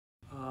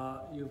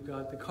you've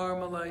got the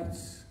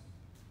Carmelites,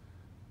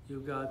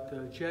 you've got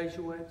the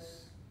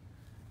Jesuits.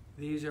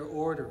 These are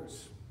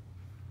orders.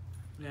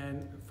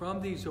 And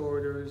from these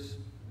orders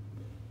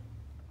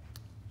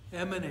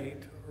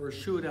emanate or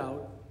shoot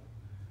out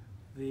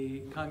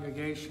the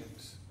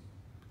congregations.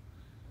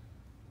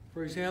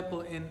 For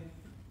example, in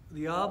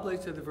the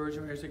Oblates of the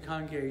Virgin Mary as a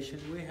congregation,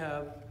 we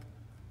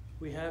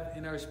have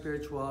in our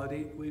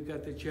spirituality, we've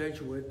got the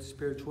Jesuit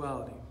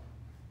spirituality.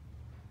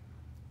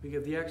 We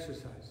give the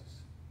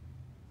exercises.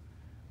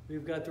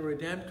 We've got the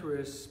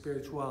Redemptorist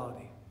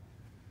spirituality.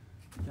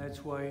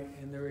 That's why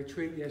in the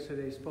retreat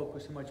yesterday I spoke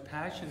with so much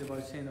passion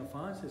about St.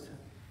 Alphonsus.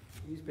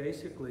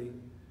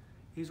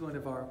 He's one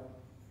of our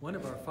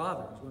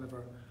fathers, one of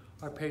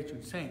our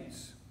patron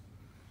saints.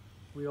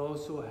 We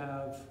also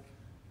have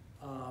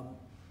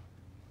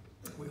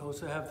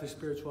the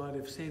spirituality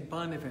of St.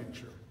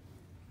 Bonaventure.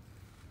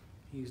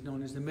 He's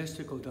known as the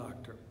mystical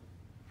doctor.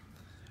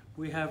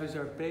 We have as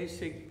our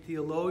basic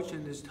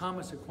theologian is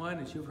Thomas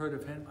Aquinas. You've heard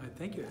of him. I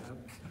think you have.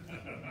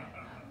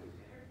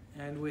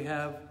 And we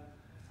have,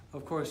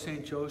 of course,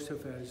 St.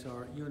 Joseph as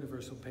our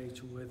universal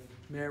patron, with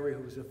Mary,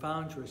 who was the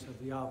foundress of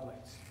the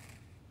Oblates.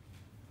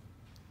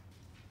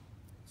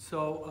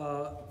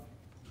 So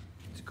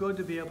it's good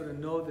to be able to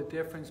know the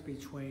difference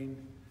between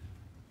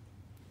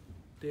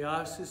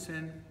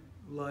diocesan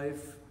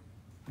life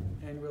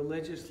and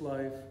religious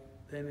life.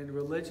 Then in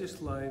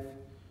religious life,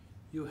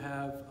 you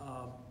have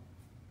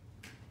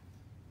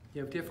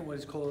different what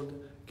is called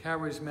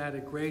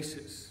charismatic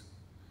graces.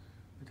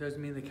 It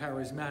doesn't mean the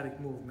charismatic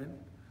movement.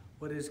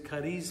 What is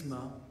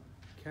charisma?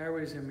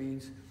 Charisma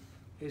means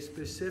a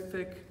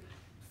specific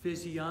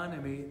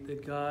physiognomy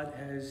that God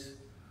has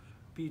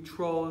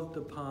betrothed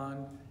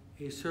upon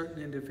a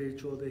certain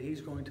individual that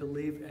he's going to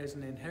leave as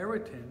an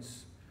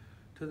inheritance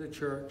to the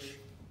church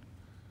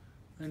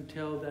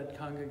until that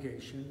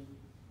congregation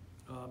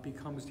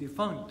becomes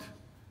defunct.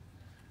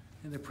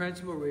 And the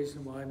principal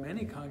reason why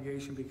many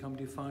congregations become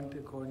defunct,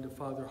 according to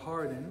Father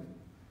Hardin,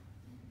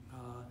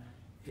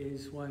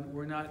 is when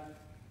we're not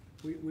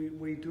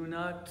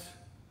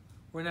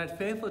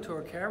faithful to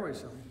our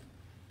charism,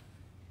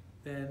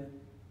 then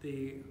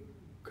the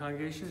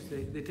congregations,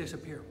 they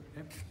disappear.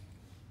 Okay?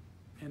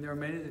 And there are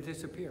many that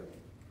disappear.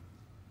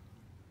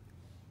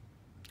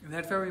 And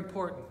that's very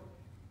important.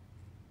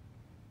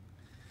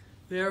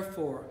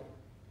 Therefore,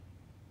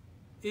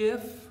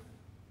 if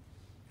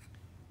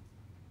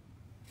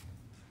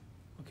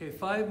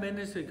 5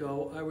 minutes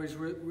ago, I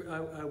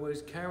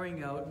was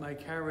carrying out my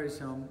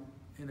charism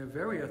in a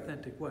very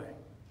authentic way.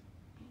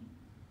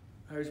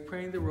 I was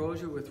praying the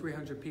rosary with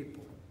 300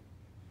 people.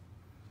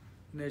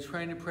 And I was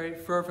trying to pray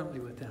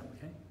fervently with them,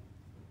 okay?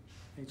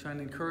 And trying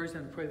to encourage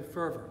them to pray with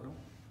fervor, no?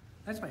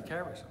 That's my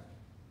charism.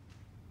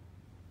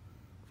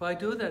 If I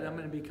do that, I'm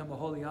going to become a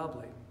holy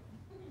oblate.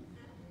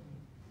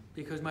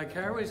 Because my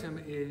charism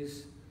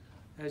is,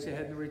 as I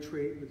had in the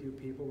retreat with you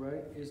people,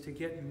 right, is to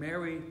get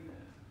Mary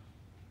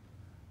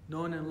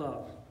known and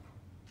loved.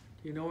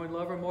 Do you know and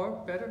love her more?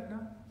 Better? No?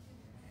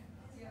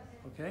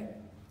 Okay?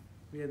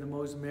 We had the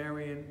most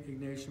Marian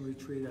Ignatian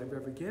retreat I've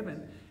ever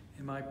given.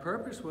 And my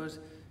purpose was,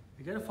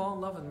 you got to fall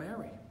in love with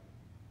Mary.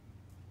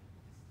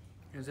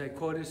 As I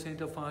quoted St.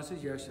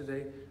 Alphonsus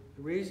yesterday,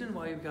 the reason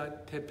why you've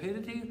got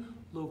tepidity,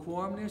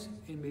 lukewarmness,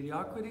 and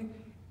mediocrity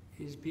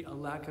is a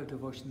lack of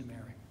devotion to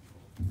Mary.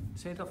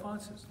 St.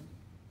 Alphonsus.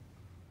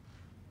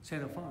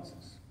 St.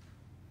 Alphonsus.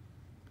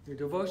 Your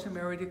devotion to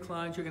Mary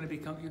declines, you're going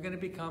to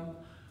become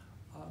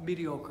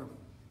mediocre,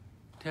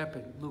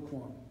 tepid,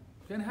 lukewarm.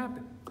 It's going to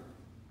happen.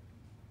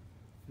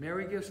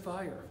 Mary gives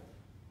fire.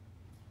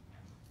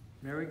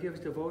 Mary gives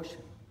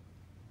devotion.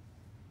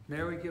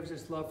 Mary gives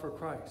us love for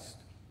Christ.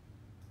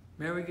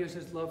 Mary gives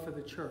us love for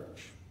the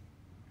church.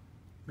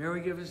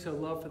 Mary gives us a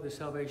love for the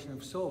salvation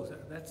of souls.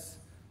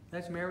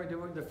 That's Mary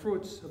doing the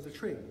fruits of the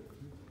tree.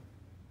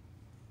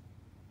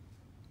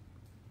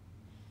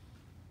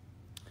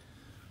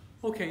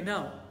 Okay,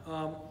 now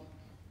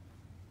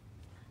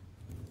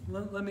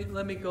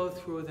let me go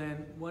through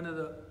then one of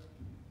the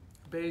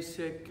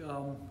basic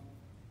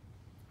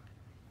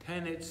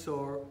tenets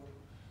or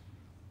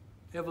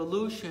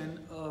evolution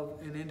of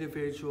an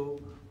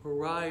individual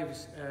who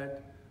arrives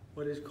at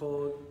what is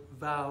called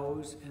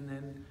vows and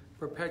then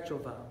perpetual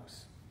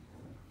vows.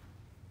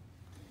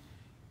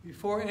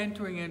 Before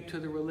entering into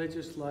the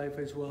religious life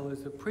as well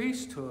as the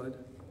priesthood,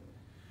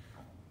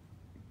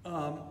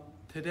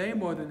 today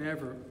more than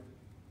ever,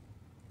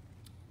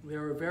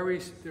 there are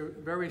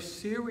very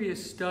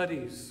serious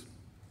studies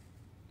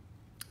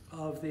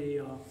of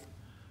the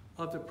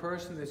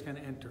person that's going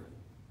to enter.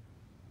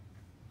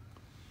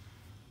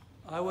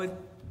 I would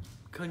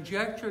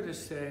conjecture to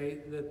say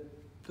that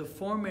the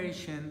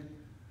formation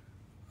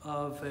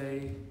of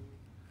a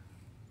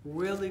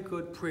really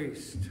good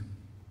priest,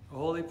 a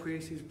holy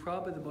priest, is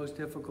probably the most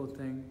difficult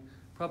thing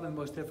in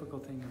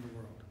the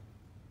world.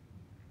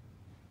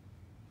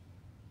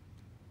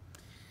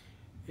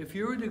 If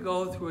you were to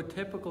go through a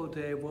typical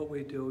day of what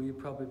we do, you'd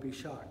probably be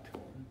shocked.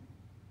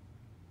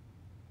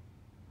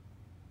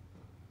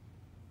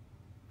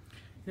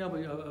 You know,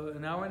 but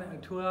an hour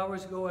and 2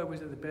 hours ago, I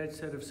was at the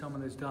bedside of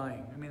someone that's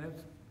dying. I mean,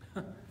 that's,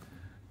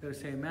 they're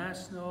saying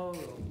mass, no,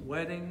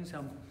 weddings.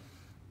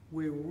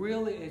 We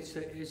really, it's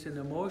an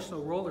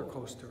emotional roller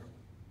coaster.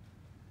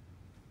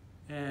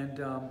 And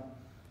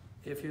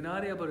if you're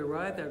not able to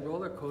ride that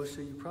roller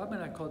coaster, you're probably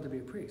not called to be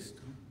a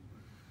priest.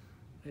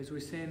 As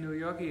we say in New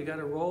York, you got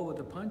to roll with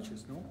the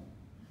punches, no?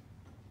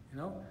 You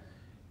know,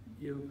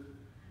 you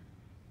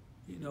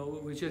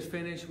know, we just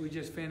finished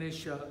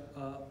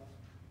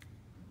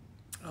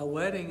a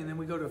wedding, and then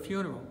we go to a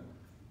funeral.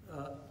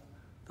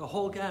 The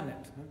whole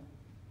gamut. No?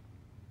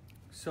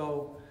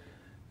 So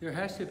there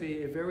has to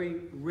be a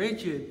very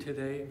rigid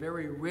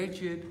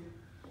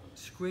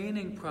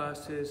screening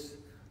process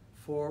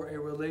for a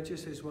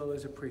religious as well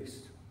as a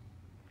priest.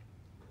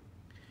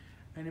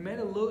 And I made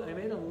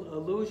an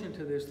allusion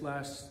to this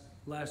last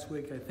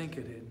week, I think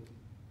it did,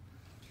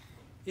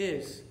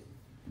 is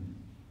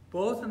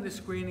both in the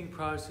screening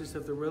process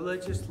of the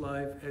religious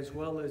life as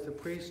well as the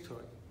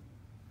priesthood,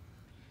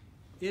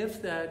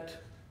 if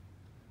that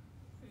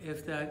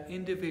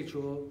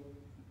individual,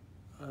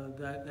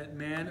 that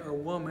man or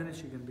woman, if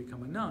you're going to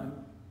become a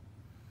nun,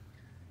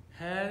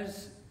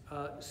 has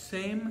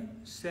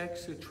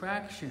same-sex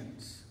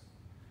attractions,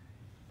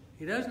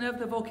 he doesn't have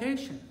the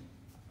vocation.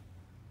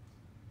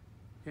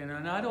 You know,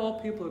 not all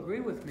people agree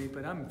with me,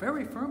 but I'm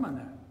very firm on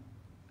that.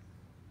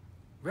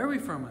 Very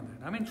firm on that.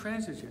 I'm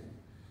intransigent.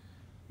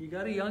 You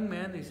got a young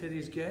man, they said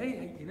he's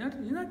gay,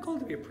 you're not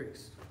called to be a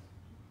priest.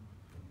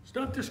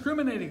 Stop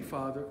discriminating,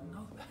 Father.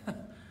 No,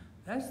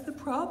 that's the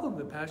problem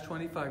the past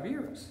 25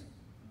 years.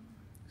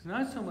 It's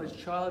not so much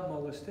child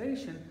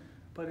molestation,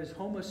 but it's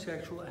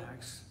homosexual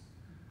acts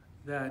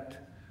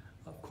that,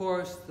 of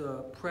course,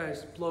 the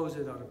press blows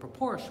it out of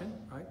proportion,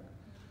 right?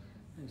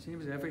 It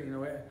seems every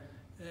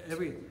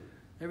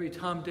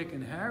Tom, Dick,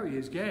 and Harry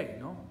is gay,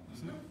 no?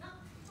 It's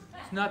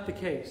not the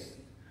case.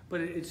 But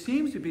it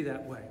seems to be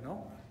that way,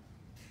 no?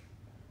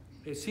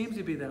 It seems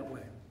to be that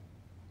way.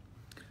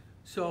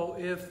 So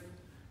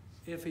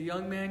if a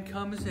young man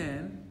comes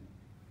in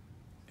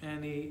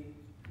and he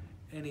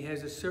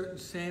has a certain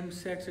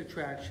same-sex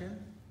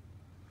attraction,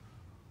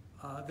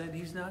 then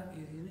he's not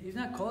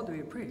called to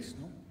be a priest,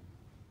 no?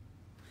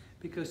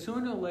 Because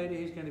sooner or later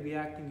he's going to be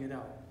acting it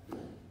out.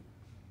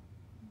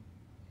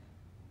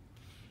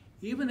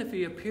 Even if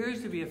he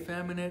appears to be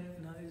effeminate,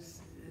 no,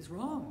 it's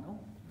wrong, no?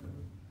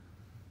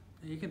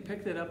 You can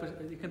pick that up.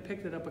 You can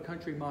pick that up a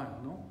country mile,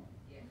 no?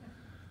 Yeah.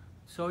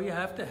 So you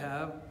have to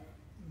have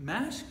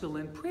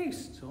masculine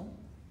priests, so,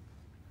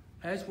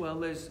 as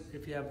well as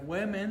if you have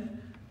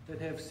women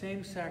that have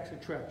same-sex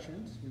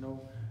attractions, you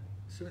know,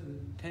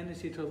 certain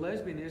tendency to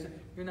lesbianism,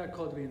 you're not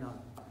called to be a nun.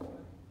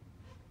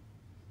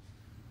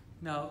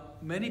 Now,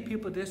 many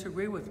people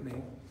disagree with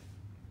me,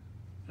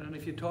 and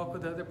if you talk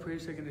with other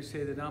priests, they're going to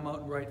say that I'm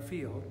out in right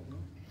field. No?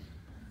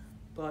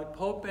 But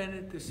Pope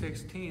Benedict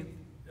XVI,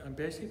 I'm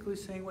basically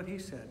saying what he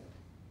said,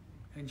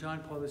 and John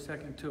Paul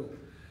II too.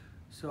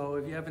 So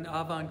if you have an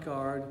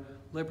avant-garde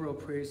liberal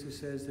priest who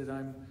says that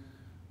I'm,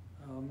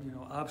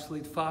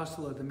 obsolete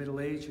fossil of the Middle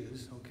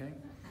Ages, okay?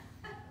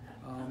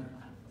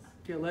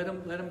 Yeah, let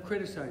him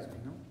criticize me,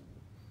 no?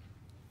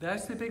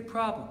 That's the big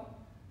problem.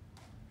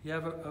 You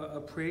have a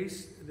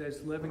priest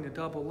that's living a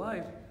double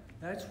life.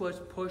 That's what's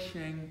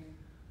pushing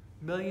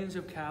millions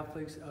of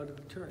Catholics out of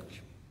the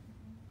church.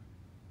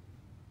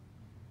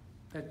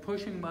 That's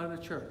pushing them out of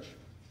the church.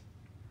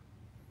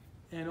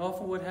 And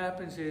often what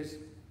happens is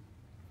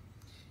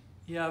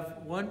you have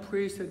one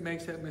priest that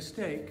makes that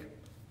mistake.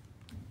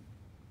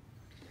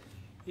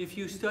 If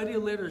you study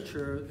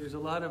literature, there's a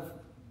lot of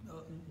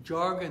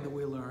jargon that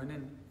we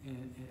learn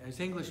as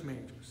English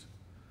majors.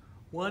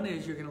 One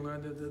is you're going to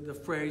learn that the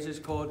phrase is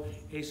called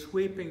a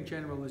sweeping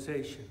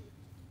generalization.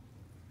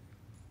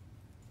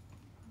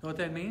 Know what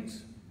that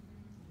means?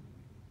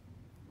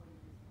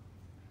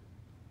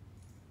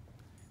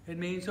 It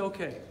means,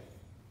 okay,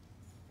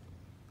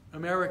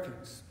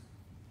 Americans,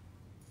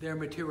 they're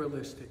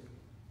materialistic.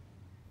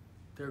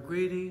 They're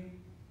greedy.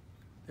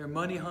 They're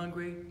money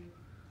hungry.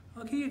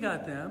 Okay, you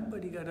got them,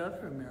 but you got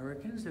other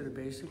Americans that are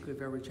basically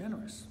very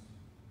generous.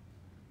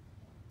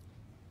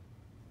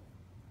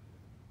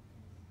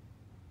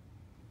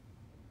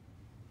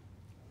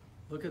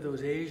 Look at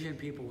those Asian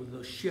people with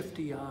those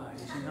shifty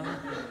eyes, you know?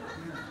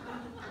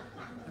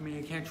 I mean,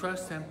 you can't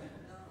trust them.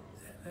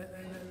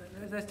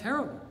 That's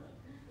terrible.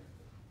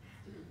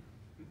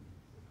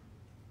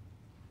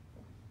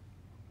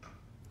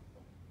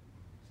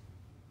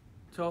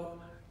 So,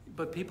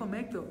 but people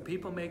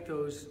make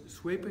those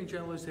sweeping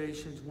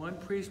generalizations. One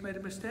priest made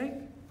a mistake.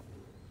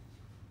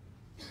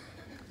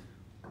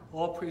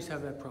 All priests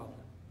have that problem.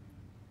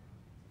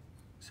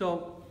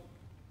 So,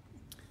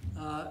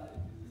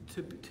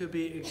 to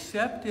be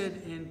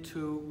accepted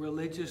into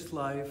religious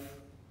life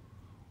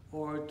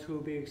or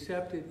to be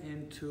accepted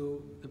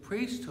into the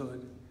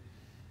priesthood,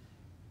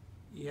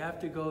 you have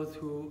to go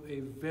through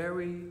a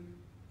very,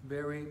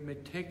 very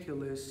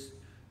meticulous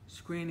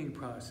screening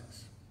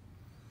process.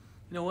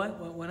 You know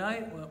what?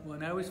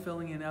 When I was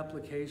filling in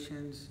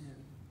applications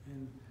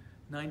in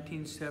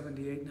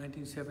 1978,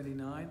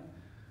 1979.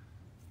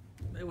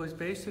 It was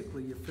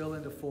basically you fill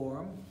in the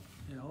form,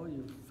 you know,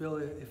 you fill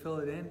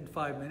it in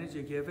 5 minutes,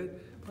 you give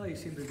it. Well, you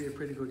seem to be a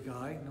pretty good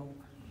guy, you know.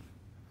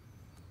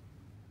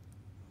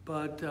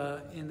 But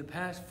in the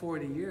past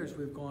 40 years,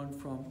 we've gone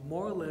from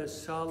more or less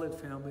solid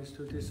families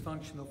to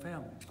dysfunctional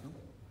families.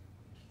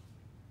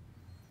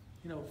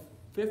 You know,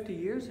 50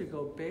 years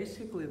ago,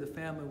 basically the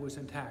family was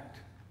intact.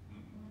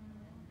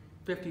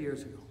 50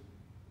 years ago.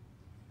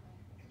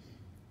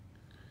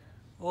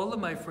 All of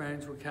my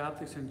friends were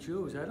Catholics and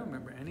Jews. I don't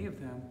remember any of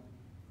them.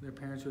 Their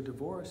parents were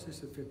divorced.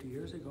 This is 50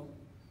 years ago.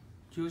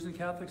 Jews and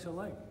Catholics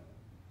alike.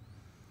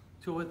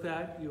 So with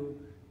that, you're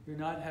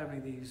not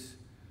having these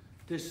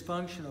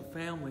dysfunctional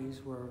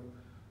families where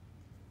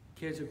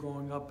kids are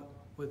growing up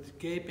with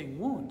gaping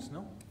wounds,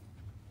 no?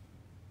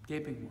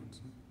 Gaping wounds.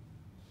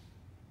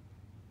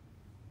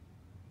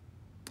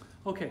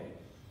 Okay.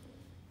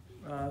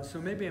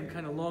 So maybe I'm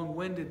kind of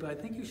long-winded, but I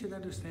think you should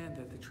understand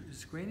that the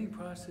screening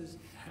process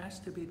has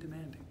to be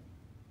demanding.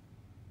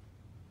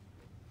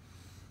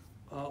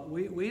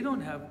 We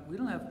don't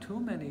have too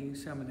many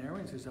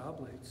seminarians as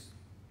oblates,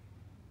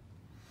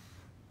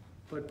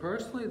 but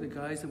personally, the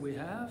guys that we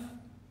have,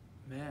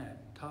 man,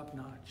 top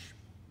notch.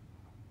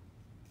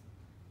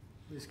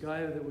 This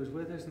guy that was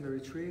with us in the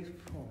retreat,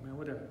 oh man,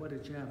 what a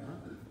gem,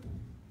 huh?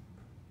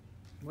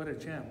 What a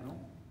gem, no?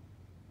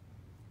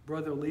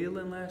 Brother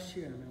Leland last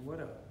year, man, what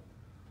a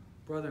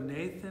Brother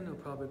Nathan, who'll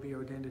probably be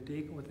ordained a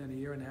deacon within a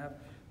year and a half.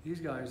 These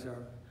guys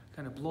are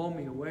kind of blow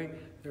me away.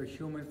 Their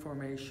human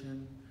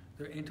formation,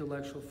 their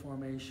intellectual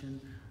formation,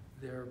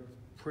 their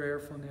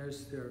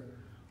prayerfulness, their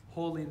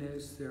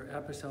holiness, their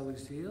apostolic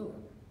zeal.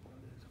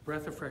 It's a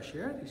breath of fresh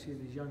air. You see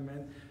these young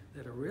men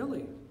that are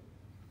really,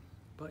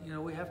 but you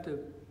know, we have to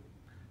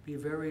be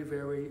very,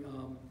 very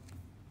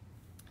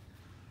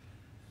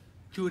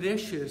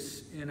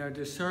judicious in our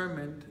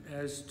discernment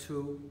as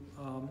to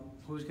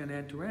who's going to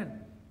enter in.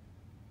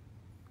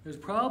 There's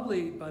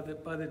probably, by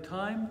the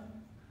time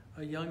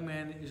a young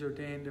man is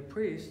ordained a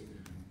priest,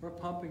 we're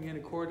pumping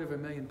in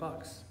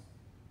 $250,000.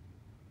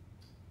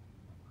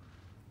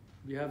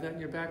 Do you have that in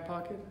your back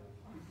pocket?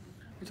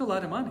 It's a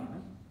lot of money. Huh?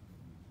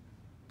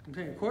 I'm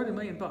saying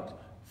 $250,000.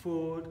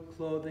 Food,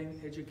 clothing,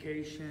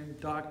 education,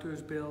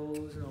 doctor's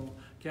bills, you know,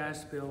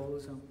 gas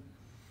bills.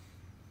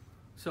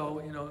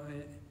 So, you know,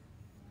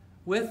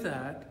 with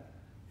that,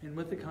 and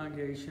with the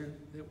congregation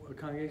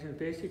is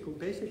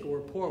basically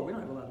we're poor. We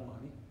don't have a lot of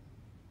money.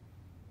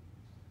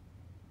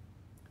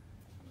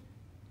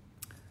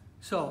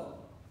 So,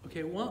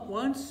 okay,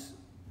 once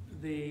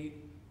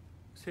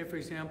say for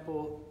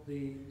example,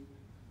 the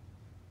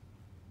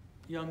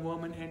young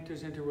woman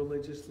enters into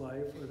religious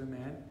life, or the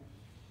man,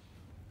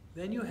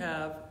 then you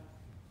have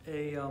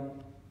a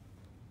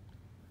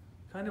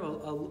kind of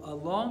a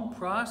long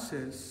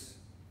process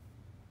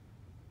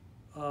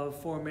of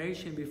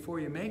formation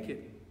before you make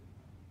it.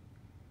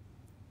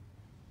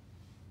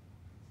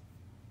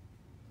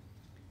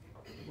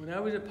 When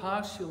I was a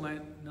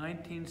postulant,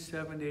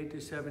 1978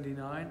 to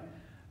 79,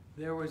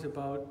 there was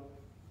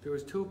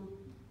two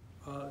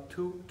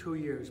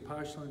years,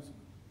 postulants,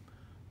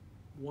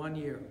 1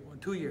 year,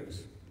 2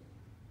 years.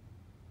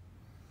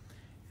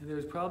 And there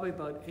was probably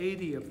about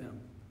 80 of them.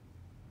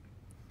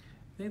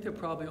 I think there are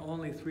probably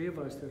only 3 of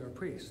us that are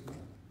priests. No?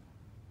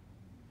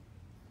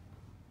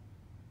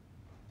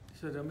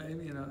 So,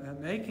 you know,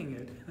 making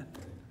it.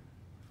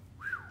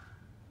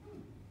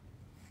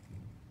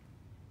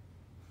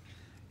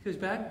 Because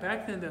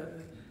back then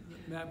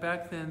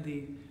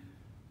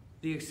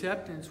the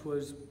acceptance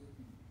was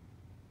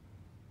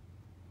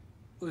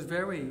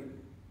very,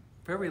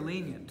 very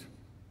lenient.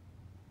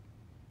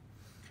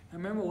 I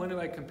remember one of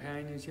my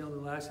companions, you know,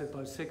 that lasted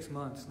about 6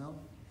 months, no?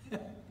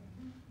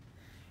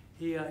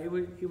 He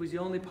was the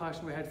only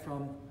postulant we had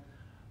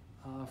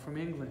from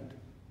England.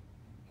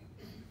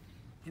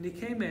 And he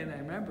came in, I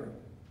remember,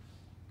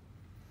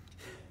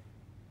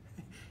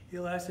 he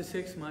lasted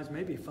 6 months,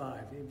 maybe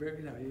 5.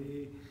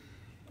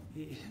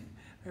 He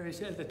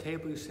sat at the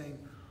table, he was saying,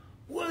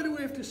 why do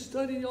we have to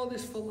study all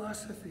this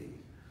philosophy?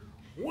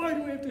 Why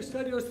do we have to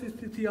study all this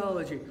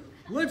theology?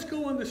 Let's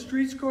go on the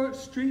street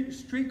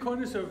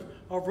corners of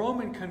Rome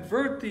and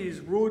convert these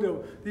brood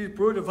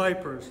of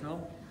vipers,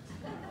 no?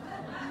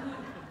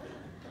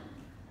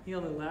 He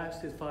only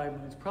lasted 5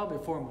 months, probably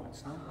 4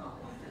 months, no?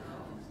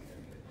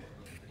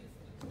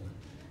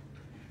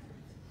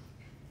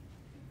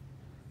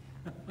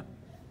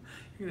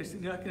 You're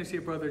not going to see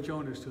Brother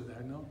Jonas do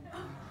that, no?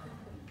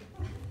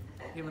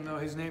 Even though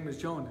his name is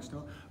Jonas,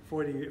 no?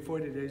 40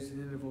 days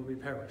in interval will be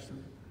perished. No?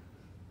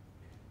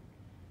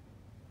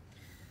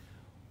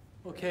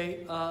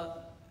 Okay,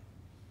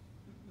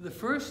 the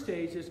first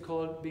stage is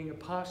called being a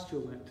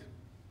postulant.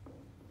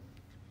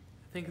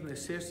 I think in the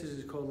sisters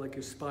it's called like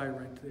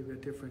aspirant. They've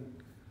got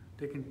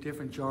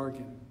different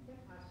jargon.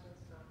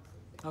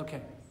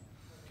 Okay.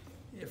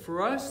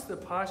 For us, the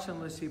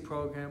postulancy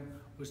program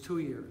was 2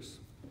 years.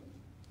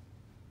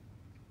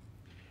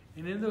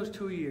 And in those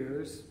 2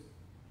 years,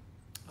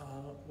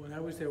 when I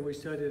was there, we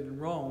studied in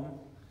Rome.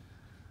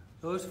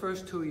 Those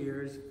first 2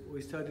 years,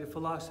 we studied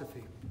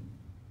philosophy.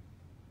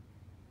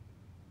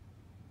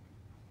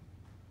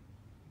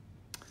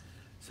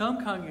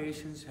 Some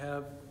congregations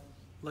have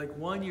like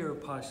 1 year of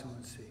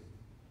postulancy.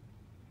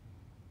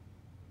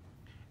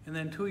 And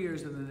then 2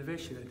 years of the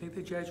novitiate. I think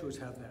the Jesuits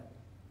have that.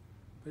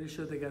 Pretty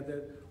sure they got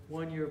that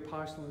 1 year of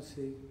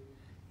postulancy.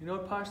 You know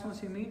what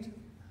postulancy means?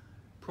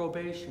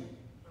 Probation.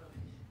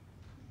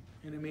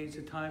 And it means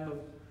a time of,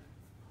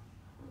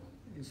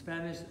 in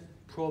Spanish,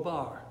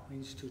 probar,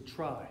 means to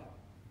try.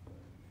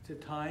 It's a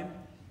time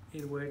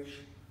in which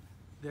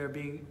they're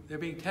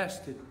being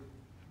tested.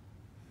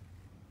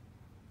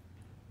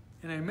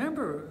 And I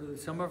remember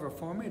some of our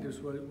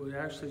formators would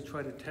actually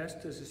try to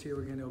test us to see if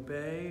we're going to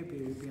obey,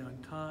 be on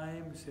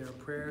time, say our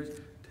prayers,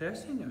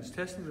 testing us,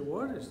 testing the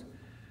waters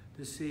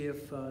to see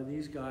if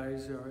these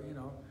guys are,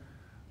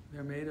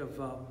 they're made of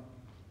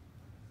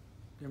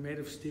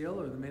steel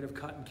or they're made of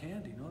cotton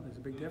candy. No, there's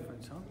a big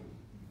difference, huh?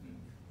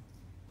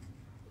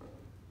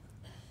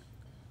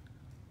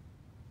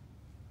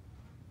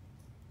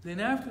 Then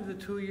after the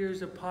 2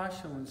 years of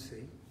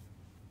postulancy,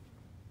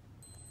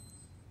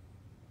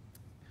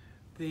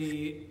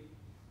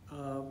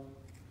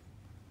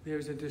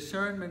 there's a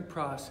discernment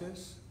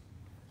process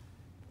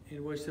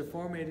in which the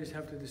formators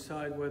have to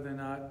decide whether or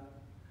not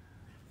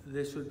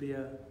this would be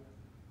a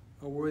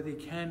worthy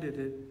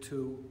candidate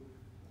to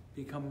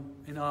become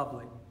an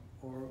oblate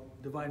or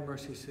Divine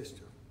Mercy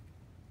sister.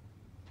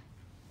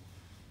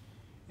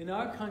 In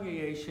our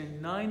congregation,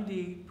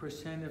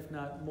 90%, if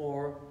not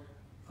more,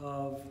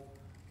 of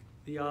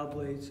the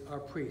oblates are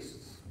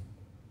priests.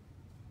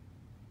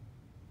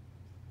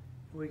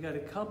 We got a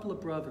couple of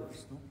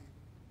brothers, no?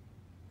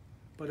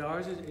 But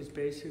ours is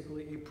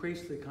basically a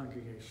priestly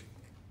congregation.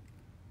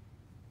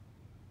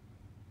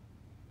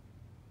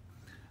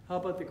 How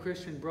about the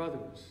Christian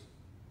brothers?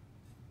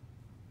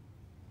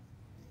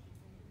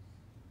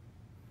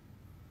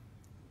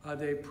 Are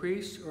they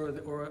priests or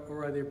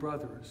are they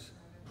brothers?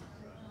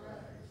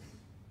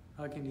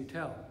 How can you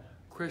tell?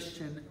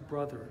 Christian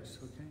brothers,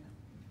 okay?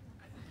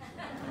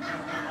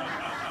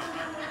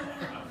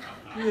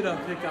 You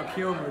don't pick up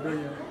humor, do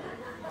you?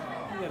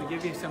 I got to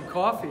give you some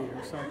coffee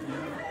or something.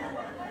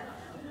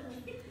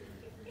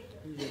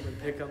 You can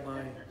pick up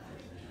my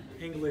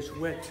English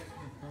wit.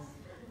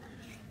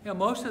 Yeah,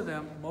 most of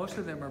them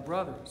are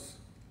brothers.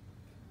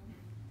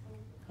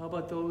 How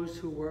about those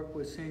who work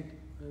with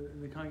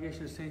the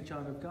congregation of St.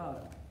 John of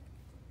God?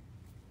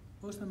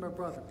 Most of them are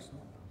brothers.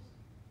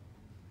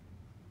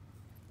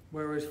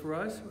 Whereas for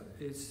us,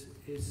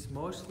 it's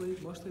mostly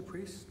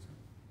priests.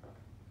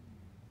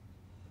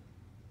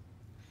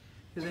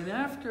 And then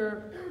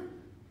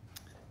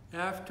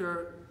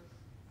after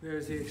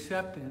there's the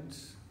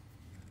acceptance,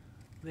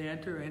 they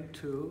enter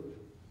into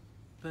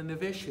the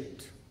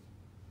novitiate.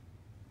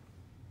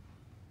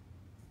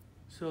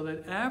 So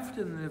that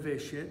after the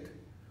novitiate,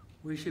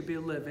 we should be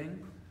living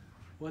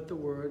what the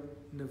word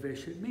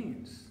novitiate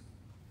means.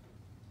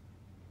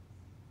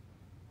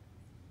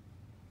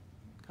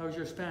 How's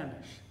your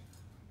Spanish?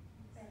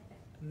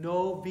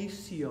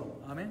 Novicio.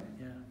 Amen?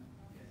 Yeah.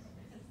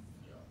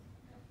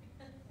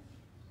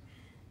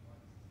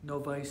 No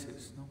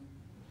vices, no?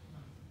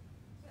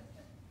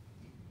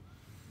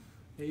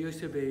 It used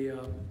to be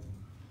a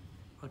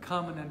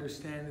common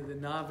understanding that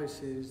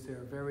novices,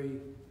 they're very,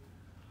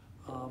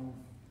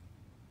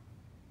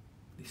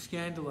 they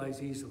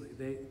scandalize easily.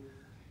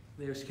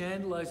 They're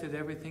scandalized at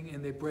everything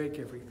and they break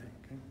everything.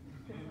 Okay?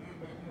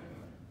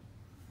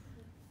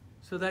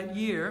 So that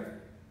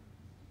year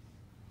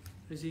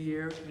is a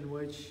year in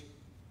which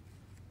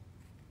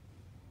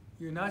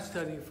you're not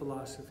studying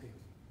philosophy.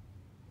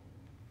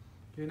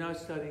 You're not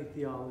studying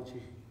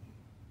theology.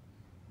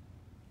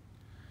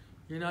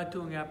 You're not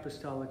doing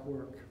apostolic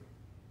work.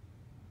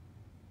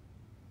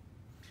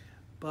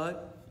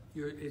 But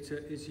it's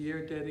a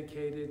year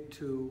dedicated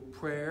to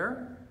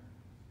prayer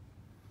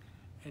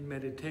and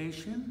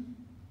meditation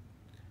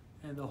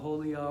and the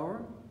holy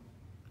hour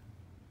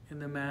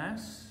and the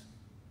Mass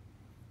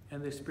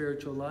and the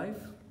spiritual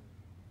life.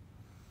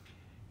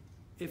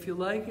 If you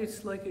like,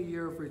 it's like a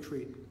year of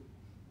retreat.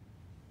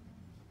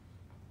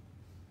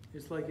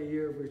 It's like a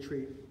year of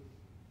retreat.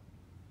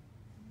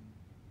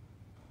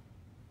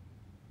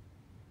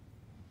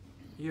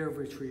 Year of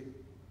retreat.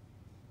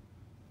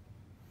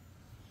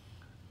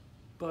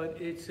 But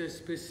it's a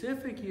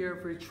specific year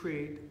of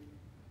retreat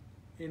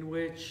in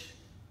which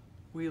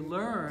we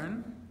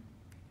learn,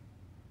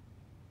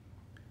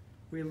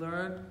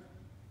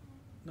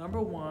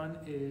 number one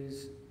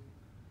is,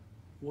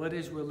 what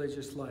is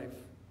religious life?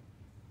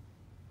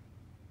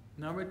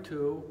 Number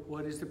two,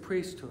 what is the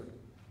priesthood?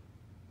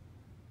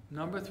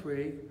 Number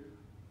three,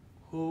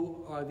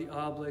 who are the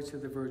oblates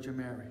of the Virgin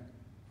Mary,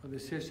 or the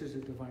Sisters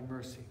of Divine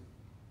Mercy?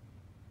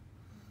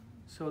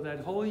 So that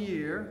whole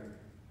year,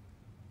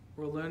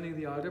 we're learning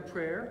the art of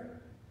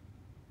prayer.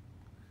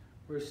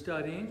 We're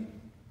studying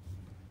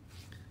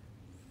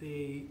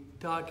the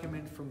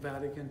document from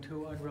Vatican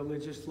II on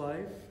religious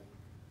life,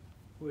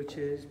 which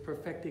is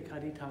Perfecti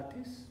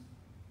Caritatis,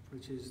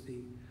 which is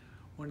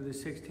one of the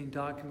 16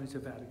 documents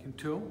of Vatican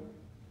II.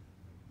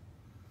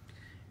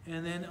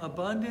 And then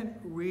abundant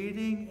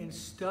reading and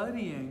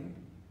studying,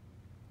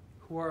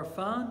 who our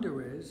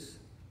founder is,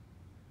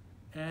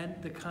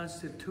 and the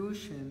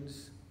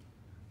constitutions,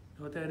 you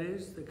know what that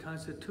is? The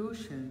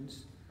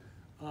constitutions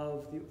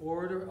of the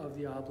Order of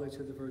the Oblates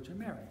of the Virgin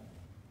Mary.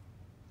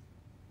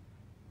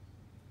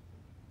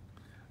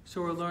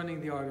 So we're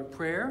learning the art of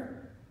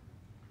prayer.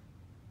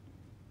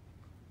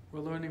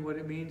 We're learning what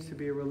it means to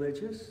be a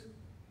religious.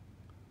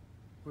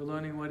 We're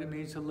learning what it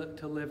means to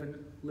live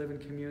in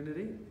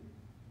community.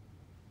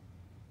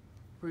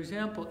 For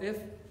example,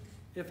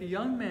 if a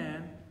young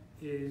man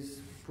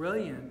is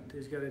brilliant,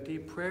 has got a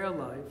deep prayer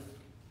life,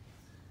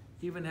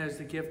 even has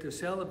the gift of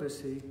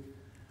celibacy,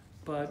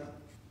 but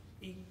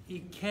he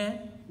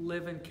can't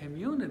live in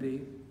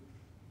community,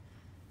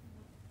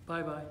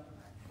 bye-bye.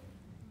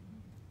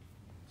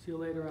 See you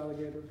later,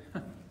 alligator.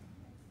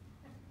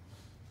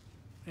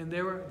 And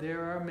there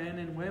are men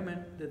and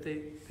women that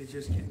they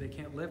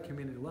can't live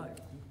community life.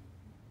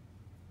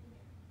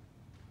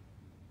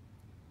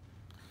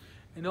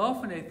 And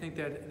often I think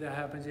that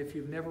happens if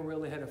you've never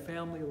really had a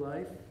family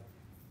life.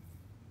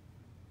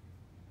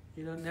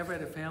 You know, never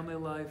had a family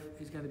life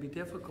is going to be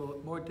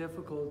difficult, more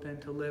difficult than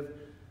to live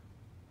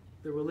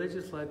the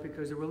religious life,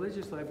 because the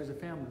religious life is a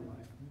family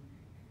life.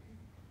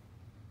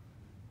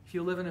 If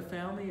you live in a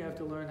family, you have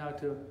to learn how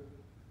to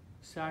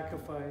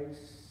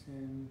sacrifice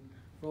and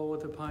roll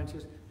with the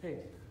punches. Hey,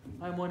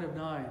 I'm one of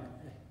 9.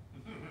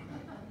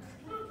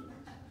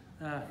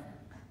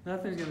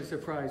 Nothing's going to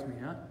surprise me,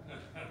 huh?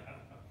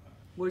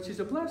 Which is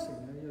a blessing.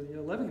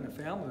 You're living in a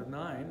family of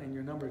 9, and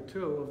you're number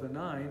 2 of the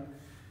 9.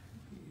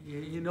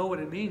 You know what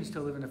it means to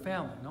live in a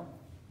family, no?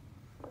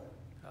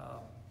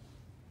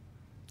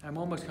 I'm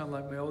almost kind of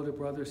like my older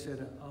brother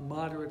said, a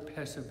moderate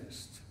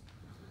pessimist.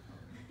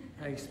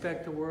 I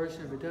expect the worst,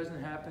 and if it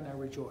doesn't happen, I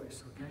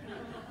rejoice, okay?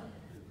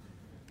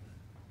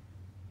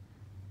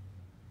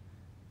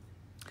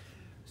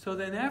 So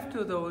then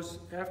after those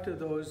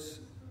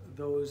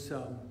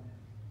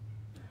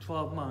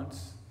 12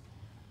 months,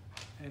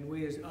 and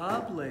we as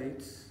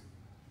oblates,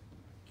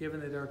 given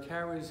that our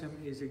charism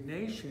is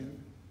Ignatian,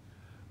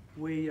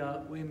 we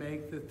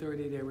make the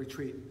 30-day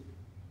retreat.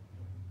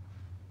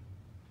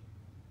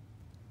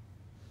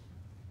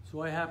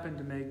 So I happen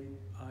to make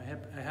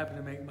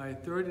my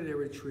 30-day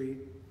retreat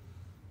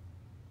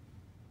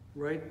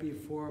right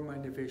before my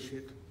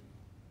novitiate.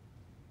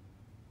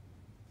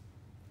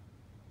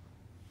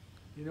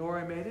 You know where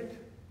I made it?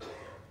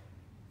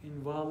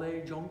 In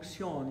Valais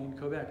Jonction in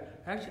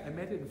Quebec. Actually, I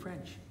made it in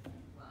French.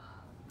 Wow.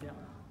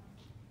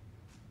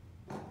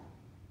 Yeah.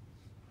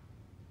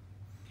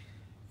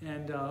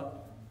 And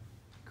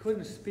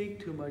couldn't speak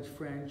too much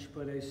French,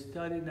 but I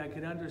studied and I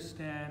could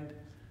understand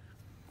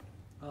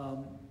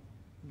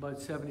about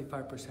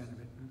 75% of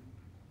it.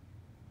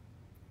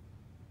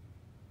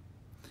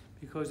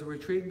 Because the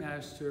retreat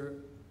master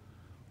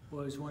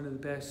was one of the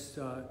best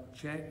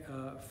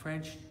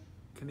French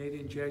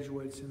Canadian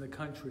Jesuits in the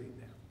country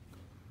now.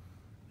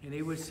 And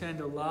he would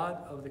send a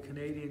lot of the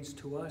Canadians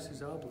to us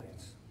as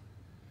oblates,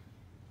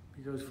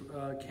 because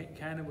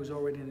Canada was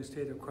already in a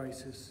state of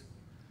crisis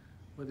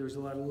where there was a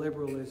lot of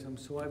liberalism.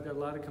 So I've got a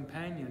lot of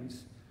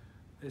companions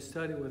that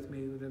study with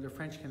me that are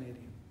French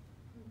Canadian.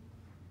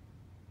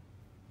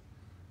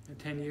 And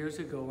 10 years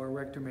ago, our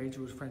rector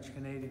major was French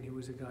Canadian. He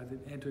was a guy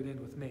that entered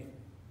in with me.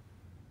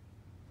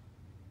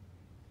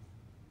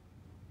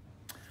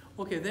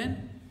 Okay,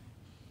 then,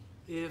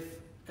 if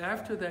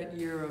after that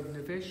year of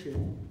novitiate,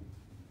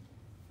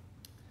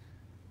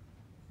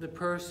 the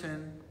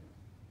person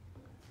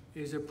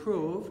is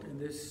approved, and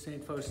this is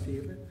Saint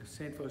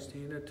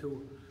Faustina,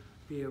 to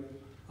be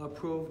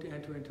approved to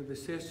enter into the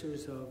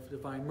Sisters of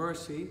Divine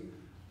Mercy,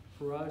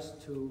 for us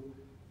to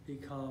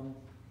become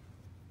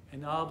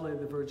an oblate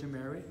of the Virgin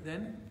Mary,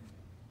 then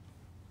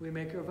we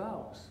make our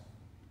vows.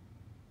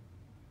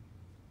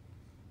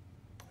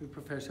 We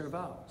profess our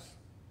vows.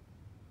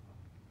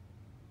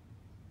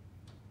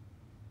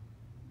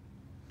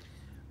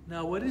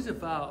 Now, what is a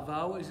vow? A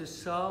vow is a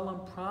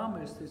solemn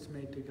promise that's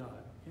made to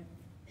God. Okay?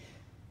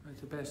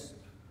 That's the best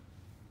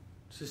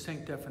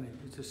succinct definition.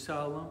 It's a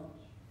solemn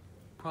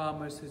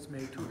promise that's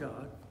made to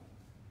God.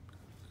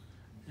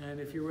 And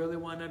if you really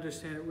want to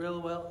understand it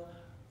real well,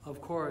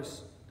 of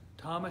course,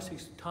 Thomas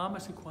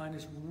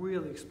Aquinas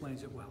really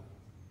explains it well.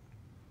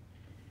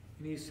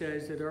 And he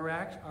says that our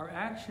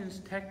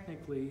actions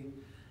technically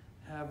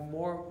have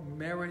more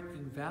merit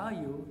and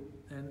value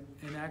than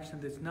an action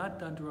that's not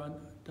done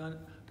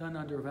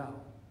under a vow.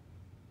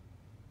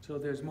 So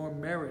there's more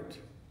merit.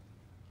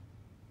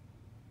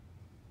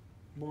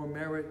 More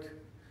merit.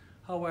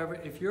 However,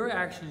 if your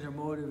actions are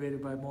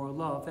motivated by more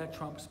love, that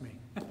trumps me.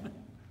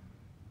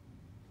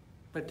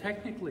 But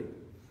technically,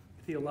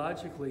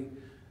 theologically,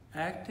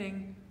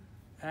 acting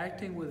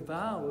with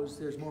vows,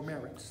 there's more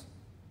merits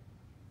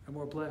and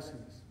more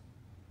blessings.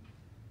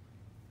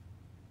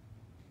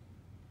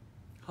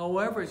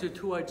 However, it's a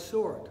two-edged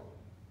sword.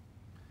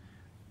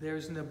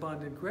 There's an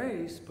abundant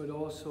grace, but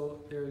also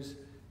there's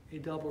a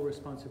double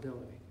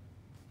responsibility.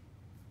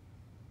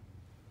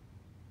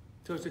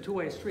 So it's a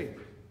two-way street.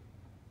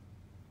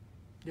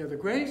 There are the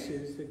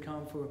graces that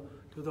come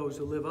to those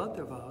who live out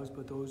their vows,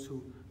 but those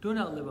who do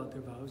not live out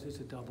their vows, it's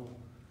a double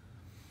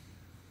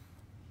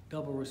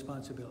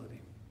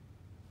responsibility.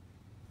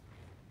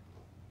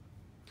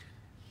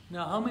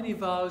 Now, how many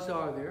vows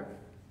are there?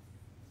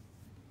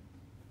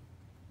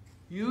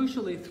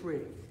 Usually 3.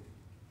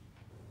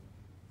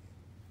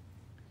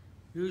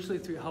 Usually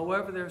 3.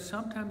 However, there are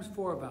sometimes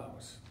 4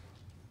 vows.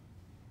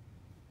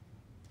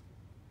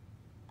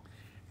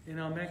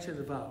 And I'll mention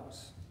the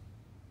vows.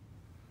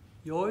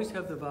 You always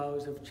have the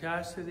vows of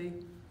chastity,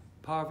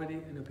 poverty,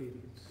 and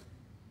obedience.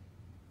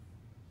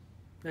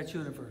 That's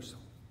universal.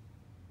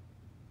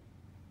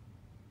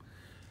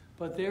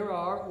 But there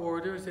are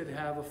orders that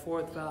have a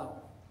 4th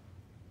vow.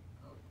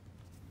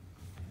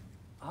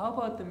 How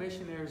about the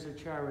missionaries of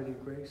charity,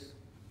 Grace?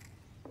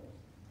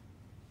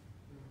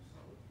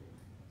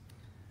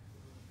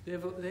 They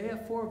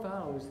have 4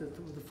 vows. The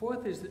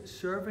 4th is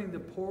serving the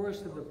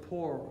poorest of the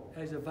poor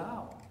as a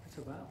vow. It's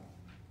a vow.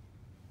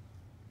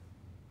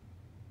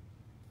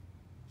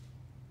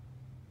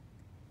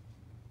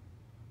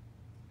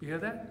 You hear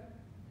that?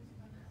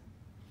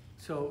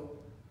 So,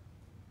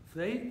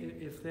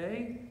 if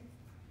they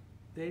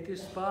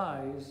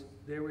despise,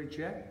 they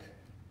reject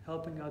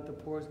helping out the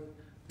poor,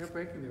 they're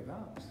breaking their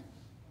vows.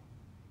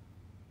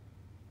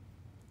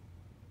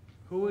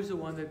 Who was the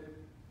one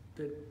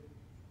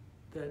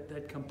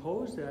that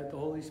composed that? The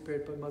Holy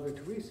Spirit, but Mother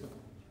Teresa.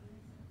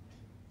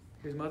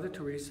 Because Mother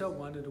Teresa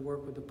wanted to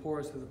work with the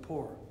poorest of the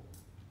poor.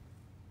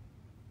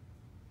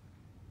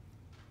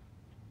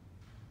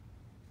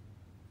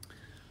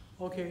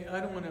 Okay, I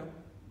don't want to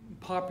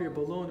pop your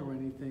balloon or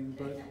anything,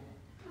 but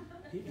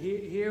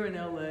here in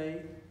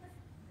LA,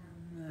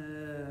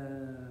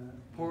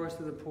 poorest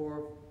of the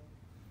poor,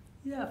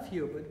 yeah,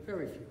 few, but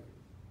very few.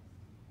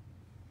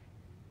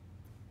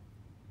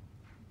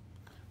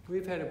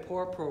 We've had a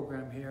poor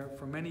program here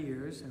for many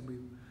years, and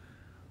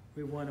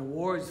we won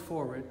awards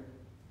for it.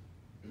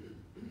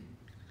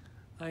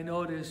 I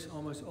notice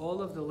almost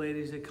all of the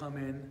ladies that come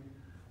in,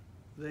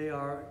 they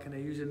are, can I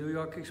use a New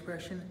York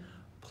expression?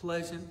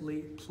 Pleasantly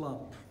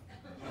plump.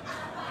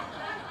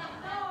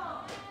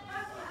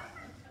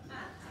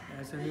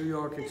 That's a New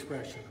York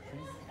expression. Okay?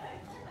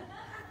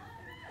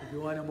 If you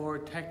want a more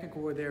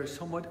technical word, they're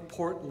somewhat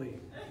portly.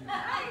 Do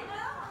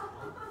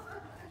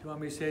you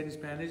want me to say it in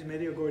Spanish?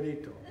 Medio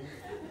gordito.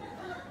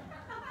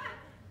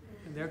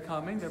 And they're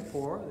coming. They're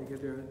poor.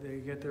 They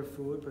get their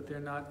food, but they're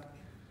not.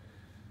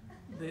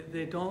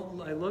 They don't.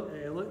 They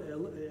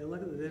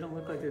don't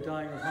look like they're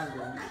dying of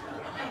hunger.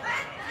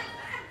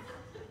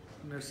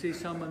 And I see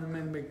some of them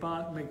in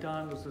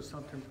McDonald's or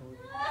something.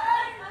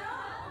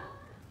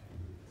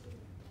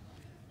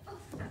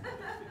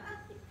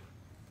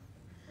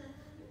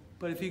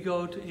 But if you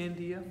go to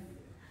India,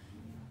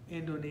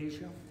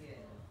 Indonesia,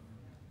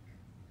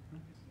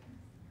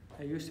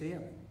 you see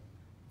them.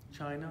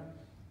 China,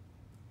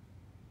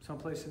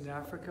 someplace in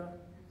Africa.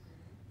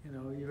 You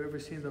know, you've ever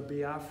seen the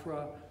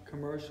Biafra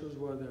commercials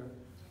where their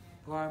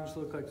arms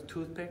look like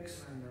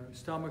toothpicks and their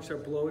stomachs are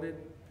bloated?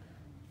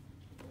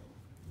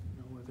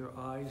 With their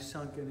eyes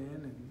sunken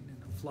in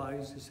and the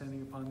flies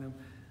descending upon them.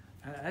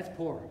 That's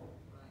poor.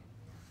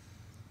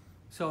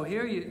 So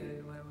here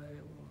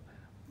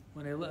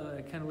when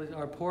I kind of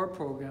our poor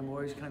program, I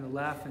always kind of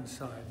laugh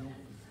inside. No?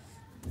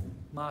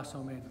 Más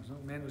o menos, no?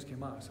 Menos que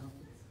más. Huh?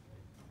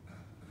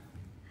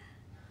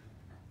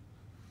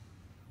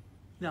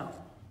 Now,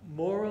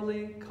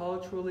 morally,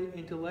 culturally,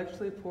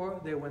 intellectually poor,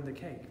 they win the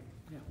cake.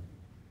 Yeah.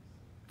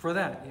 For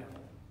that, yeah.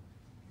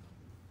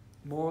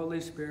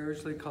 Morally,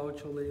 spiritually,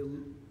 culturally,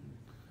 with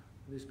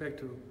respect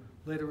to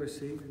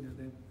literacy, you know,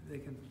 they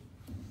can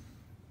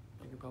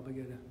probably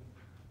get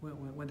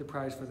win the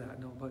prize for that.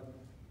 No, but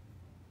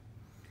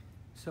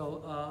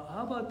so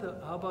how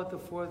about the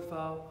 4th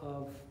vow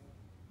of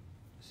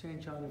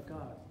Saint John of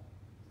God?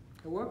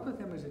 I worked with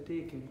him as a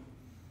deacon,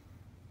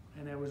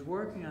 and I was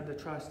working on the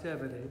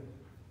Trastevere,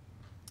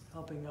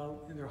 helping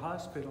out in their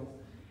hospital,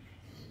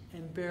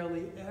 and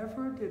barely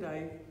ever did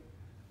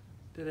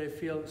I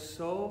feel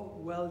so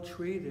well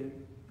treated.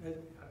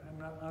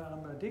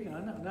 I'm not a deacon.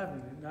 I'm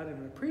not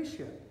even a priest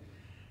yet.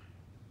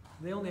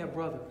 They only have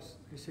brothers.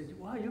 They said,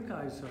 "Wow, you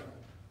guys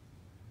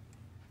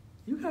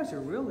are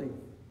really,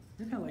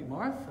 you're kind of like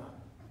Martha."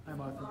 I'm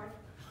Martha.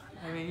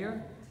 I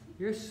mean,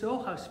 you're so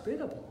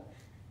hospitable.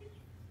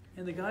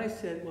 And the guy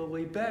said, "Well,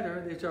 we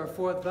better. It's our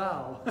 4th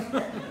vow."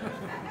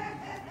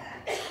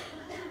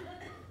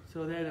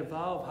 So they had a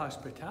vow of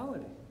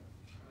hospitality.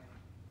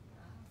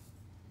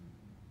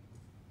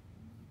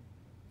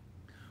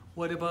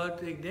 What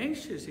about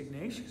Ignatius?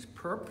 Ignatius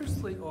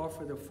purposely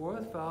offered the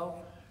 4th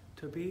vow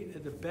to be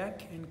at the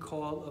beck and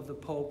call of the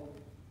Pope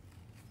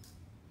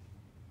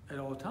at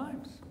all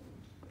times.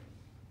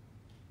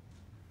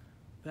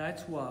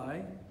 That's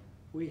why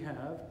we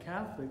have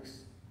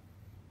Catholics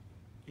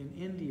in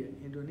India,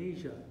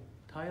 Indonesia,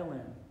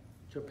 Thailand,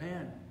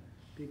 Japan,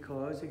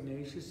 because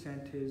Ignatius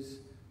sent his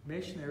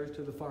missionaries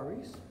to the Far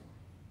East.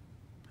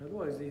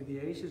 Otherwise, the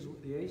Asians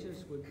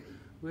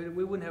we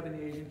wouldn't have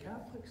any Asian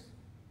Catholics.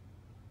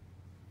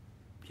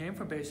 came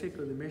from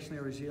basically the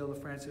missionary zeal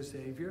of Francis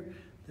Xavier,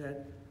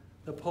 that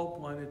the Pope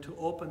wanted to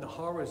open the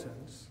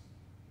horizons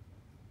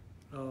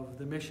of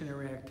the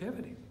missionary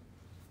activity.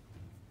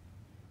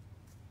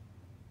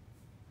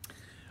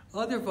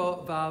 Other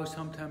vows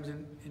sometimes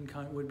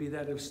would be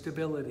that of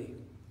stability.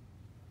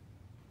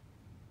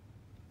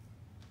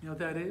 You know what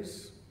that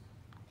is?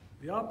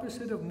 The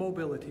opposite of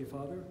mobility,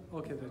 Father.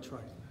 Okay, that's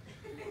right.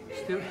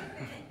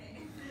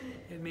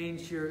 It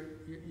means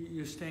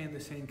you stay in the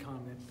same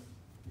convent.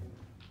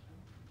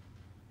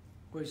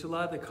 Whereas a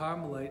lot of the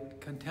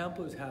Carmelite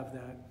contemplatives have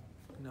that.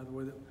 In other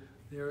words,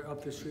 they're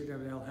up the street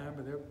of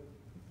Alhambra.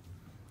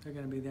 They're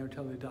going to be there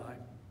until they die.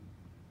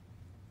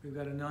 We've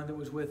got a nun that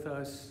was with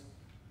us.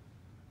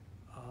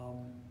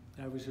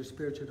 That was her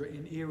spiritual director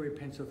in Erie,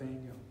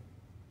 Pennsylvania.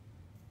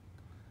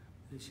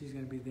 She's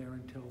going to be there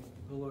until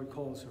the Lord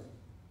calls her.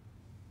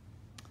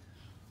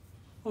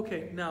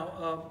 Okay,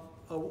 now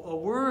a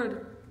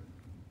word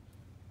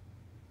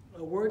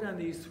on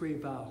these three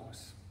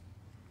vows.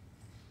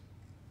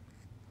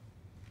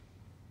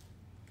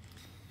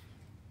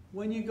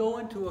 When you go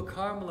into a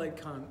Carmelite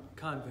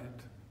convent,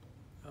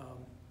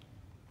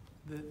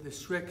 the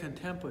strict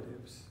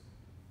contemplatives,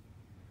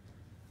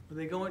 when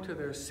they go into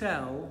their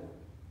cell,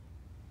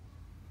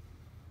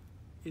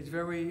 it's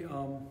very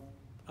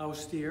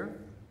austere,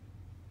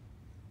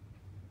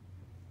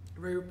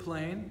 very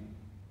plain.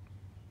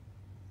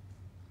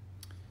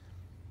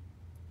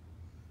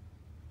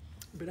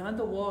 But on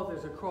the wall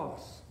there's a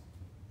cross.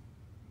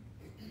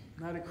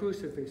 Not a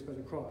crucifix, but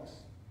a cross.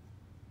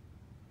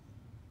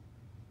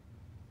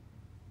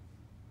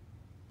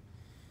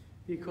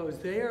 Because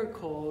they are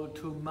called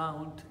to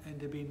mount and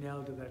to be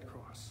nailed to that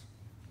cross.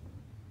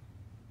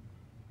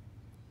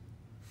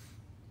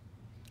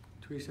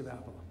 Teresa of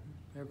Avila.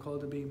 They're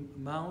called to be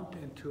mount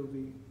and to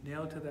be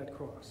nailed to that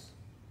cross.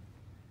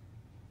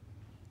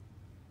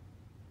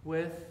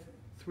 With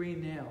 3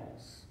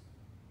 nails.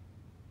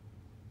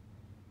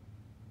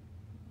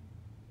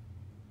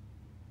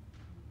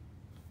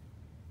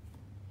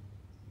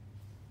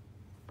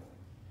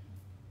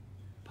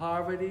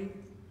 Poverty,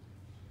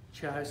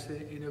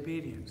 chastity, and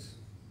obedience.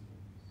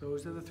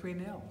 Those are the 3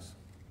 nails.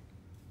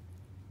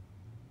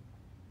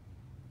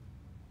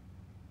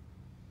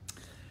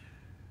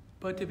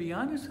 But to be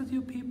honest with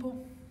you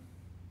people,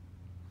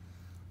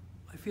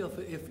 I feel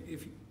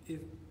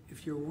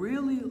if you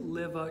really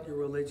live out your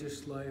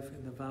religious life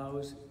in the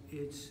vows,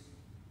 it's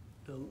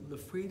the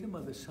freedom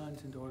of the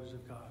sons and daughters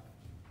of God.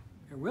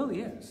 It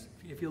really is,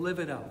 if you live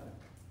it out.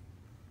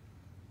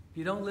 If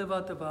you don't live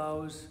out the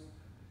vows,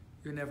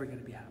 you're never going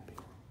to be happy.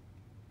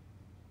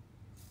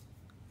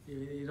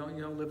 You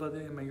don't live out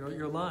the, I mean,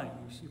 you're lying.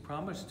 You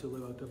promised to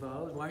live out the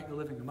vows. Why aren't you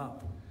living them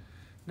out?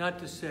 Not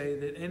to say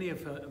that any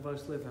of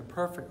us live them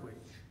perfectly.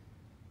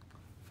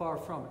 Far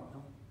from it,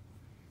 no?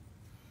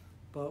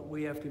 But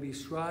we have to be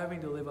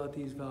striving to live out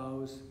these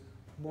vows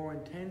more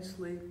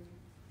intensely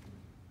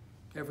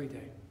every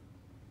day.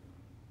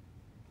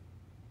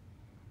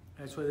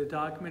 That's why the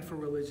document for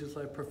religious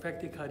life,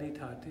 Perfecti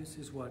Caritatis,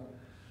 is what?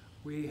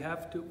 We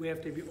have to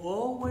be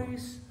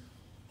always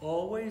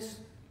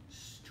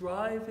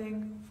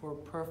striving for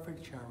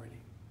perfect charity.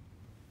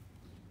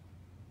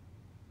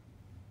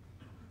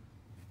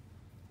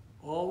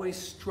 Always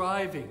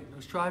striving. You know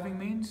what striving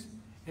means?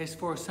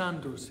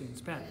 Esforzándose in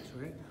Spanish,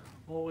 right?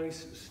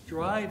 Always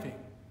striving.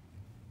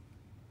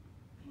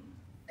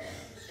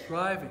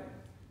 Striving.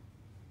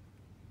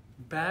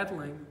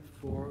 Battling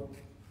for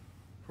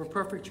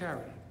perfect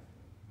charity.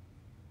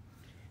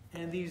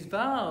 And these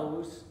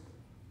vows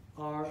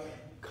are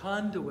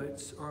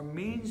conduits or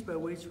means by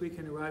which we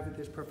can arrive at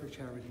this perfect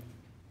charity.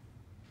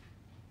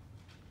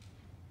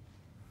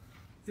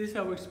 This is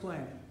how we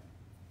explain it.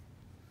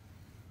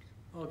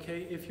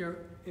 Okay, if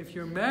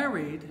you're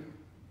married,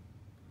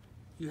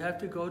 you have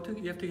to go to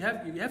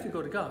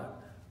God,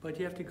 but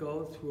you have to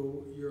go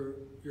through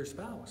your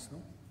spouse,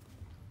 no?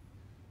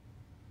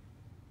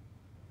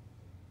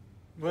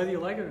 Whether you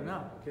like it or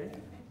not, okay?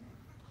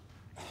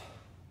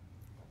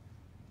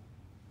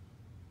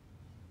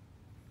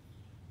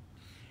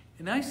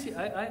 And I see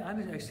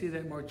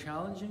that more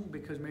challenging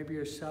because maybe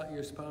your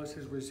spouse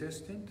is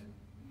resistant,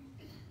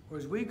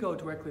 whereas we go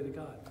directly to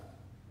God.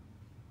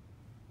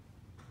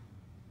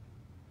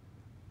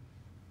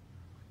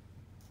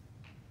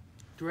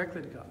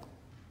 Directly to God.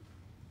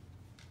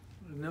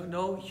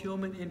 No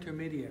human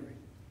intermediary.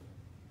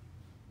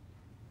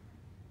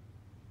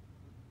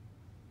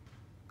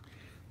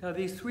 Now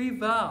these 3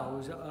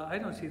 vows, I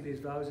don't see these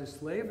vows as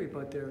slavery,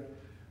 but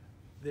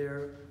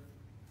they're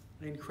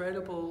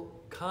incredible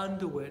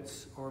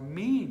conduits or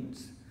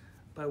means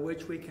by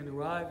which we can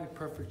arrive at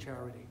perfect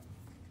charity.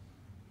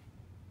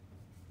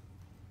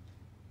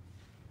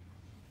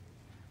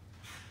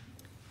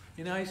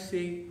 And I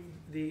see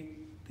the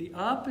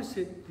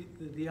opposite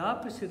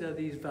of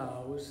these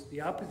vows,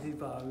 the opposite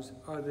vows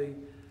are the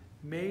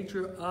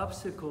major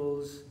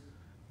obstacles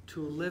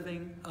to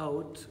living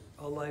out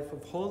a life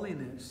of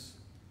holiness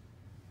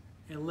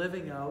and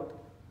living out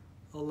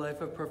a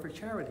life of perfect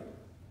charity.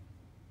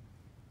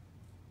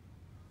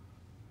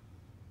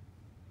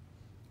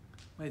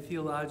 my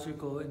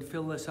theological and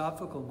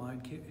philosophical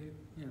mind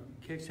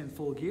kicks in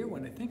full gear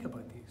when I think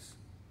about these.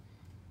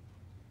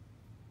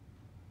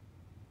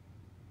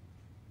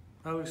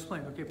 I will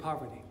explain. Okay,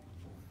 poverty.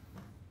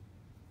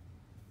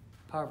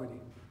 Poverty.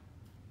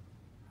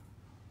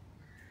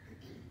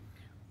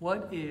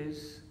 What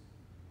is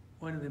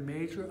one of the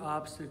major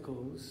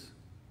obstacles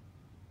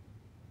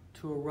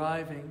to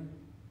arriving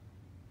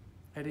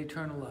at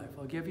eternal life?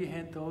 I'll give you a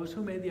hint. Those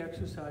who made the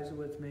exercise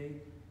with me,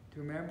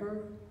 do you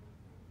remember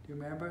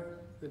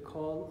the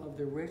call of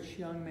the rich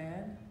young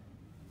man?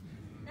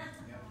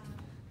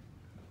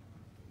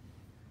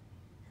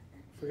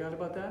 Forgot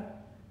about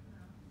that?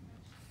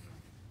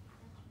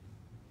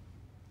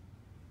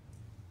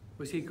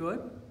 Was he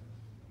good?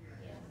 Yes.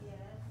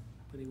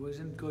 But he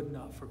wasn't good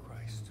enough for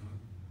Christ.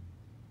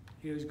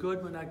 He was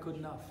good, but not good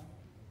enough.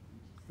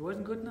 He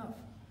wasn't good enough.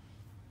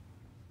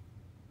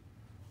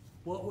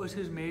 What was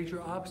his major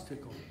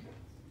obstacle?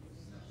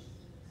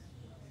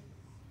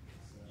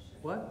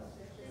 What?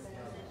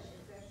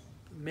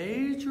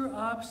 Major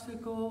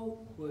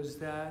obstacle was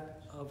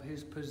that of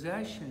his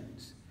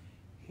possessions.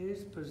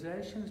 His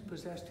possessions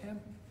possessed him.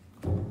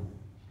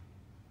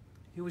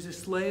 He was a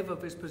slave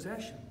of his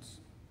possessions.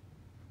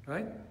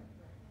 Right?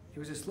 He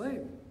was a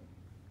slave.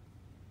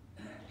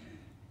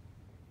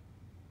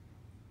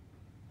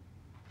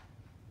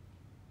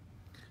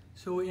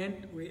 So we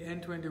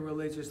enter into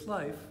religious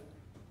life.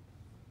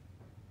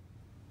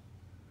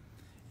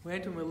 We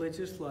enter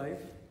religious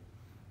life.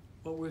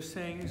 What we're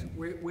saying is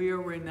we're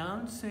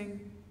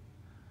renouncing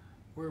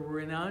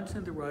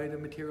the right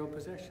of material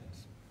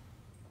possessions.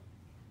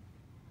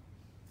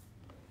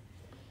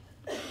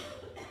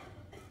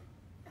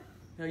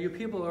 Now, you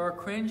people are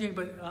cringing,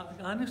 but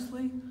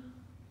honestly,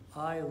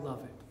 I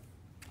love it.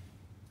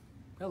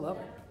 I love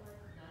it.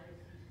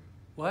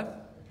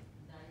 What?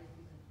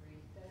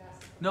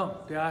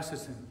 No,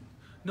 diocesan.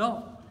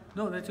 No,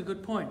 that's a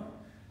good point.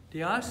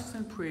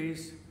 Diocesan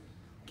priests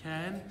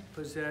can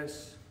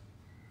possess,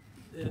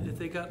 if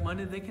they got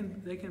money, they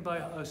can buy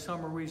a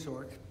summer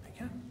resort. They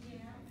can.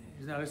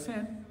 It's not a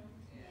sin.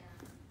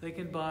 They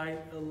can buy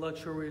a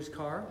luxurious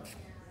car.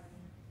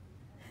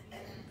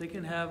 They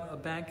can have a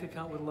bank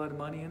account with a lot of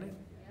money in it.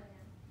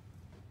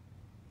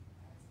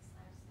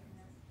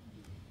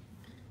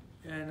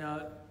 And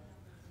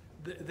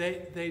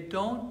they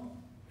don't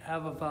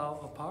have a vow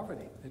of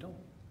poverty. They don't.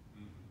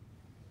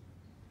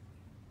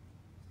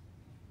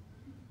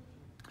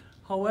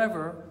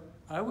 However,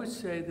 I would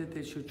say that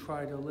they should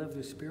try to live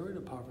the spirit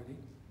of poverty,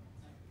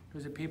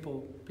 because the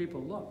people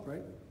look,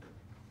 right?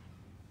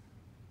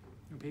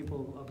 And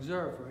people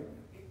observe, right?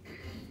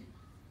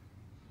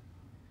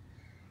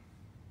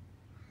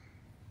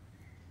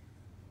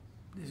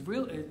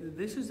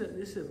 This is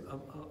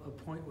a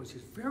point which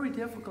is very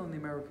difficult in the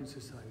American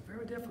society,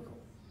 very difficult.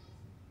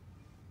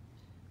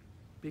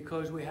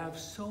 Because we have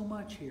so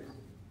much here.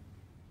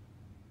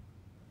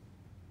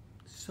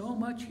 So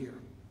much here.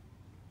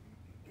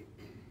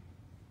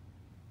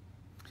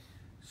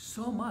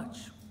 So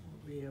much.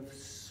 We have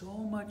so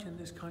much in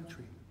this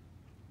country.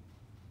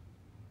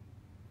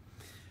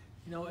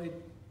 You know,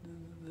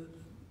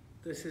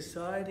 the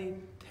society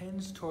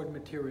tends toward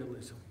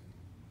materialism.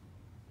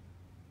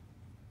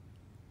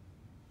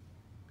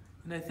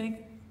 And I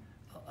think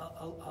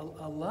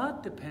a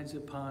lot depends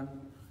upon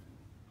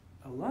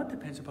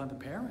the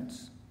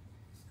parents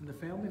and the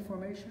family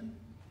formation.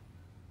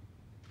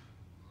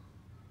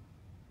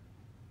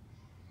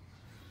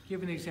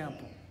 Give an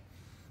example.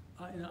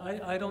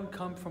 I don't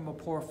come from a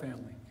poor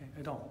family. Okay?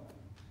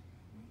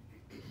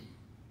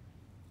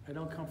 I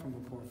don't come from a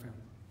poor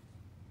family.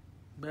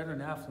 Better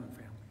an affluent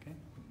family. Okay.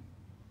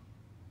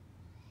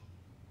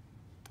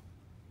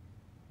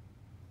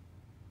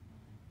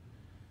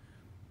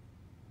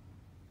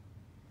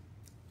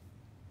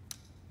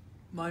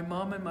 My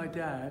mom and my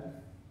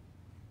dad,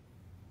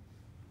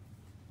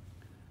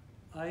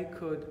 I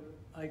could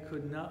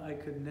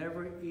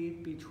never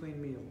eat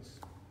between meals.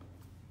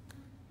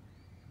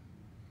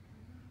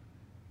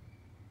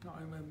 No,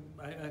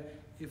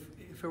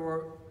 if it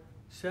were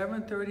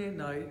 7:30 at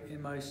night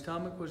and my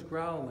stomach was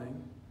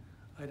growling,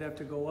 I'd have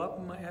to go up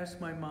and ask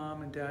my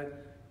mom and dad,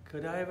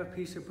 could I have a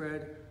piece of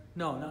bread?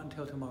 No, not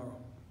until tomorrow.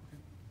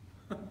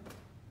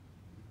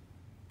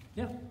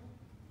 Yeah.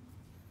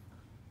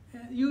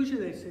 And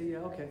usually they say, yeah,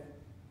 okay.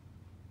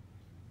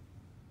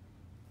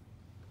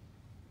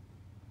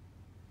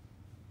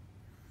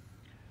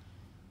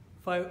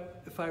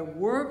 If I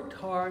worked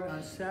hard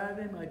on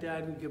Saturday, my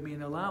dad would give me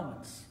an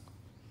allowance,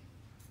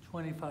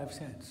 25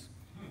 cents.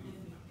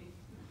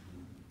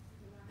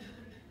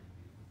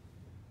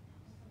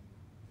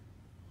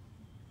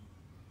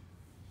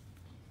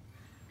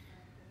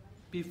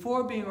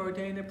 Before being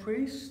ordained a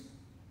priest,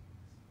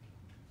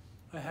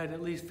 I had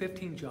at least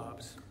 15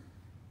 jobs.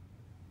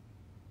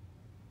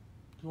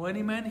 So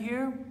any men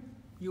here,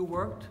 you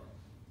worked,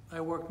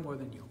 I worked more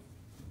than you.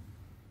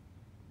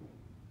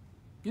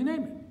 You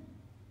name it.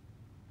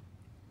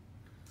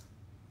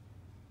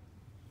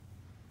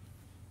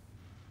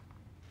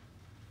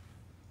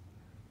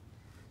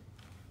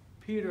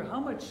 Peter, how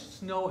much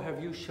snow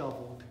have you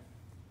shoveled?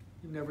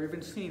 You've never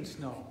even seen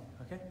snow,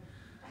 okay?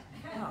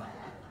 Ah,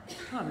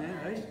 oh man,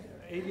 I was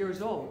 8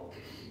 years old.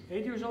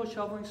 8 years old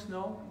shoveling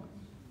snow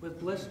with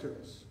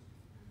blisters.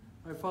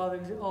 My father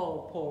said,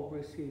 oh,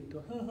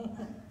 pobrecito.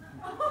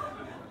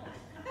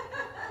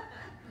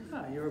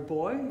 Ah, you're a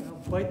boy, you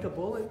know, bite the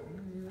bullet.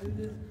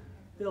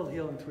 They'll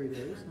heal in 3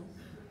 days. No?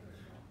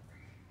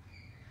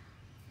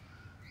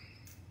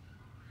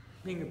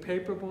 Being a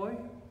paper boy.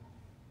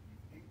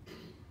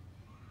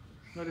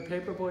 You know what a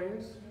paper boy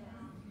is?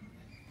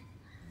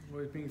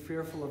 Or being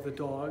fearful of the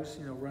dogs,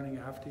 you know, running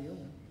after you.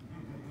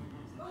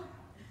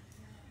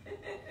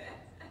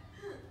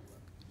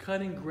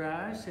 Cutting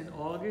grass in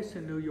August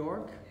in New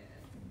York.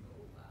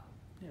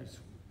 Yes,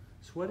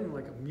 sweating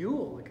like a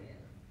mule. Like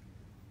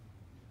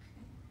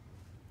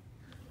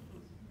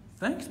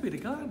thanks be to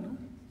God, no?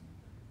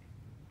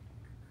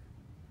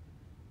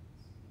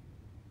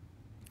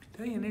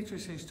 Tell you an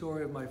interesting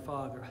story of my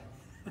father.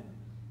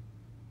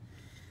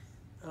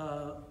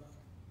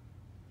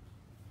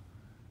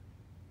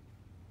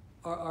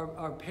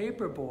 Our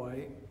paper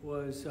boy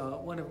was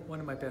one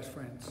of my best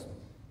friends.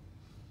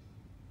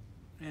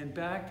 And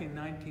back in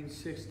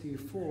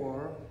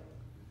 1964,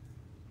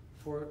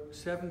 for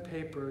 7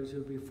 papers, it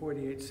would be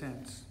 48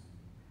 cents.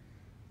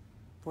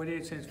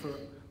 48 cents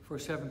for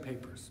 7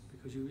 papers,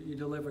 because you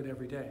delivered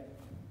every day,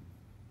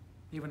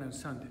 even on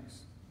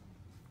Sundays.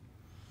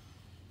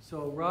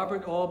 So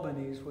Robert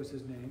Albanese was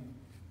his name.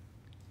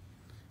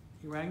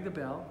 He rang the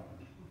bell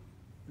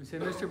and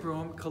said, Mr.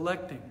 Broom,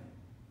 collecting.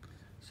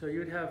 So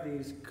you'd have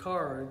these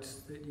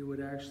cards that you would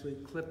actually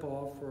clip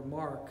off or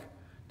mark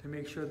to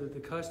make sure that the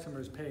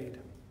customers paid.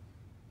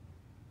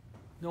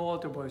 No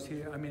altar boys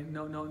here. I mean,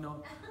 no.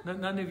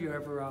 None of you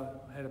ever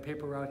had a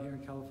paper route here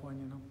in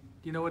California, no? Do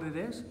you know what it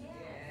is? Yeah.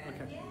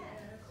 Okay. Yeah,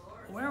 of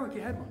course. Well, Eric,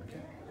 you had one,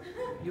 okay?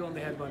 You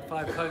only had about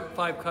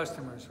five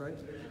customers, right?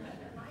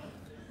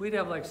 We'd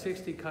have like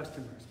 60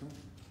 customers, no?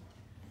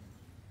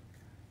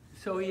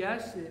 So he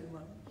asked, it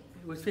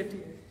was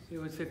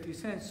 50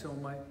 cents, so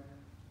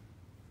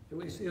it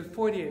was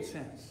 48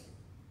 cents.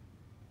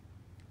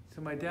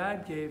 So my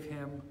dad gave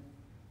him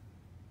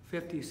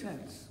 50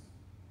 cents.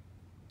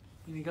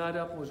 And he got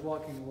up and was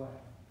walking away.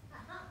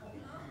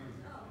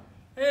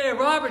 Hey,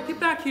 Robert, get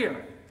back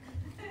here.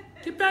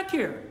 Get back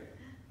here.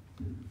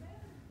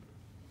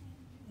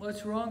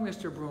 What's wrong,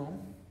 Mr. Broom?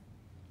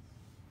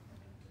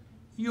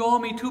 You owe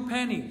me 2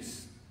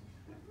 pennies.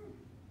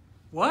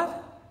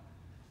 What?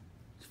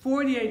 It's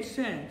 48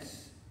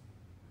 cents.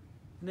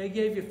 And they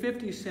gave you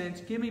 50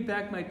 cents. Give me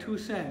back my 2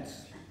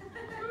 cents.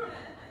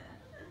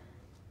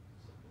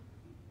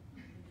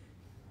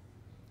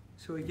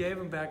 So he gave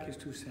him back his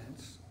 2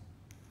 cents.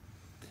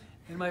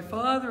 And my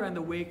father on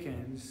the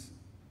weekends,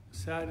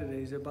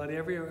 Saturdays, about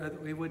every other,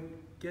 we would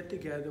get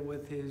together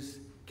with his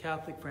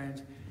Catholic friends.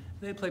 And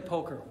they'd play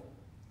poker.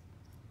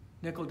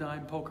 Nickel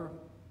dime poker.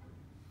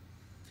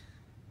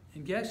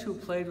 And guess who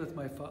played with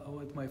my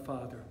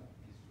father?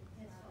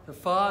 The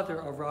father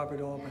of Robert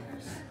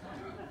Albanese.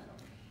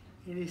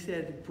 And he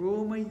said,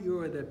 Broomy, you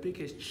are the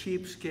biggest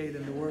cheapskate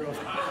in the world.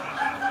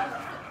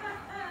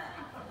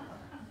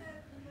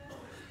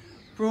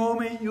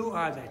 Broomy, you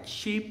are the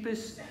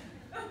cheapest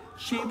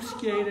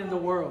cheapskate in the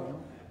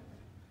world.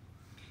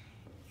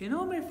 You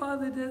know what my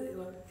father did?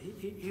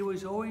 He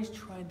was always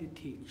trying to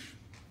teach.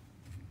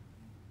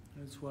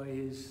 That's why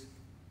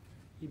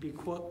he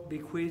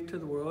bequeathed to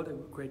the world a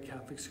great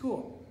Catholic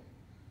school.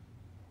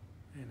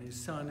 And his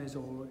son is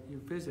all, you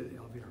visited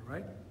Elvira,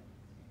 right?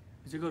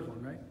 It's a good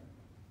one, right?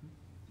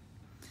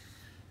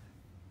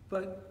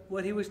 But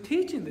what he was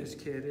teaching this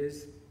kid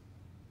is,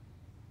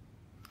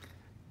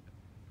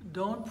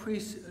 don't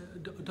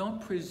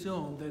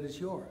presume that it's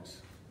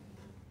yours.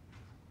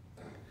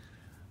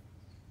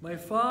 My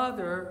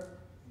father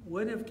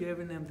would have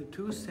given him the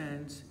 2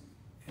 cents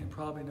and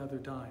probably another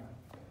dime.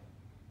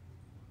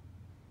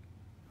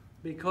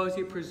 Because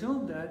he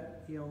presumed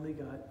that he only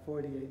got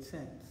 48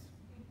 cents.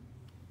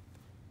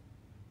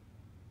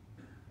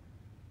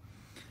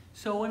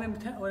 So what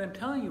I'm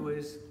telling you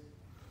is,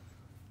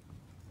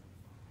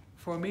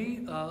 for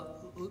me,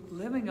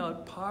 living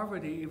out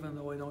poverty, even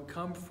though I don't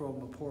come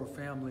from a poor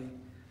family,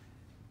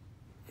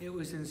 it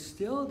was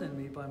instilled in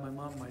me by my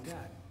mom and my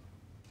dad.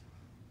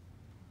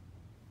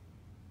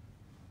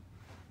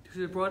 Because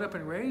we were brought up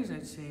and raised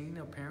and seeing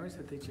parents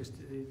that they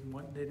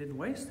didn't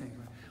waste things.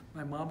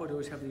 My mom would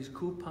always have these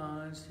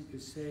coupons you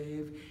could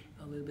save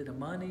a little bit of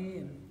money,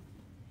 and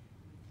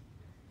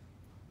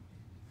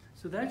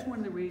so that's one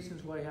of the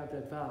reasons why I have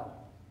that vow.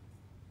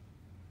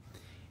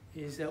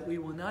 Is that we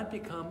will not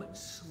become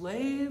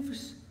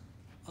slaves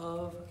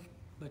of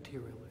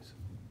materialism.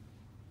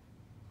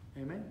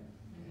 Amen?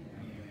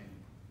 Amen.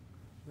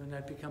 We will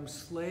not become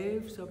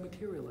slaves of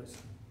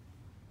materialism.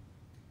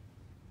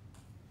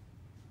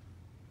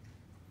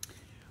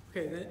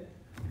 Okay,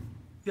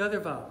 the other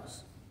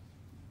vows.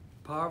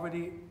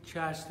 Poverty,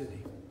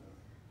 chastity.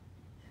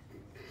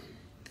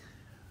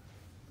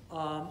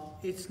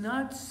 It's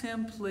not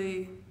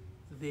simply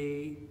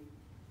the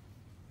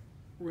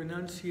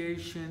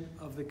renunciation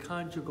of the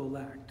conjugal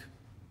act.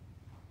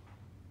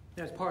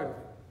 That's part of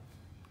it.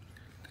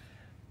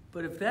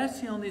 But if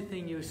that's the only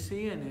thing you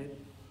see in it,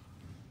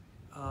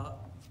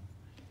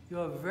 you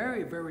have a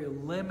very, very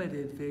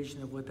limited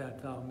vision of what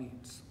that vow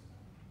means.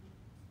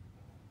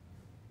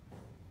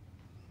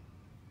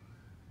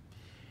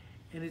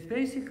 And it's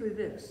basically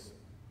this.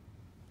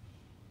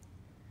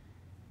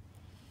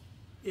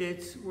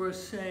 We're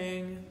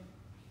saying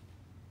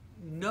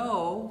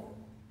no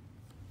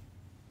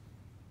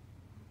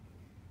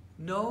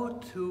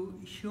to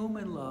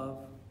human love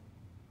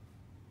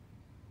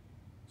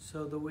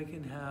so that we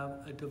can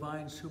have a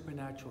divine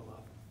supernatural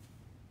love.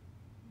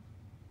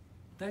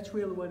 That's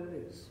really what it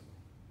is.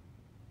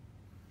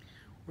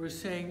 We're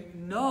saying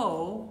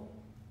no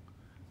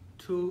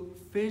to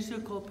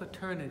physical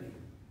paternity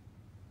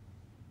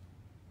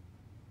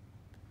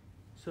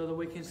so that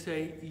we can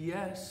say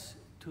yes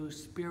to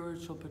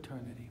spiritual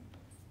paternity.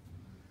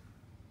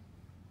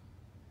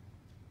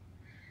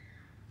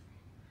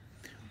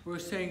 We're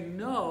saying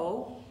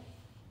no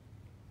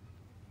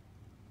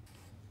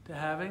to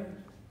having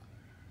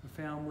a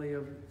family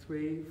of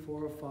 3,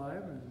 4, or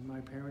 5, and my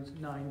parents,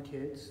 9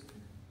 kids.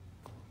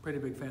 Pretty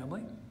big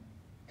family.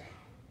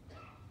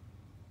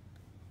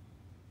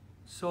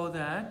 So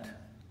that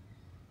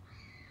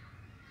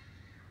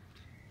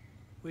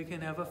we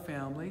can have a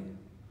family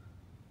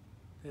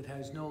that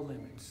has no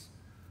limits.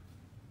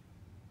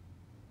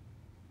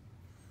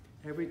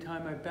 Every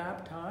time I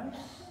baptize,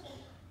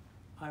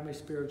 I'm a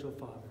spiritual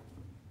father.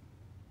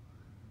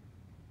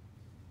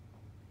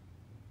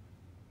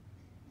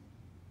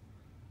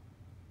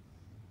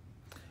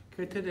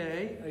 Okay,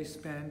 today I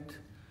spent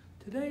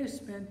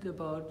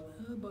about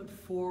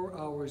 4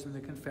 hours in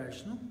the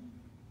confessional.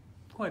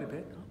 Quite a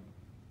bit, huh?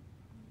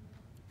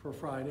 For a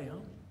Friday, huh?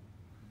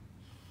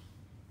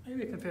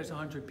 Maybe I confessed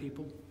 100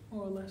 people,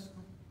 more or less.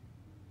 Huh?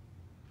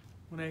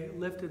 When I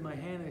lifted my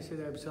hand, I said,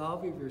 I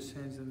absolve you of your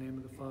sins in the name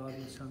of the Father,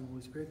 and Son, and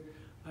Holy Spirit.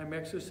 I'm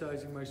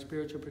exercising my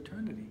spiritual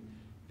paternity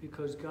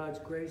because God's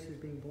grace is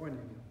being born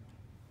in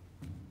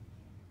you.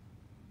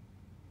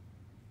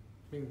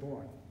 Being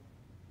born.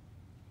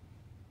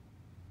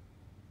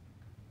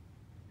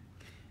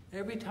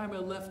 Every time I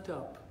lift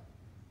up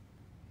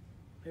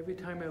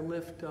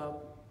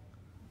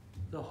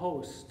the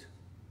host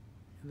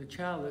and the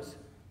chalice,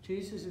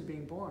 Jesus is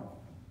being born.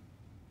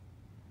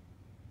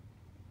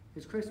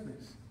 It's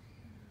Christmas.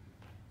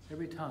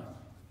 Every time.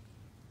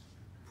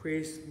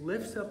 Priest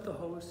lifts up the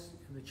host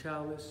and the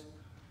chalice,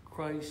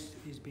 Christ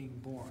is being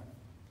born.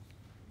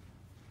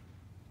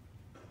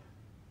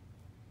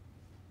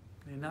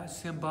 And not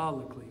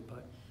symbolically,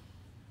 but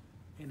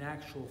in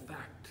actual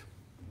fact.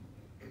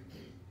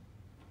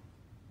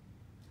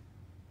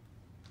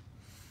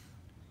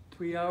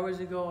 Three hours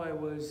ago, I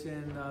was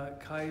in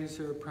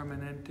Kaiser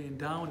Permanente in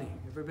Downey.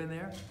 Ever been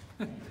there?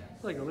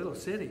 It's like a little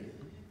city.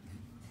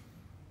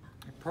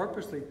 I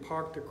purposely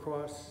parked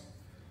across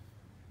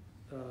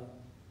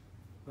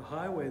the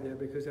highway there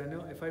because I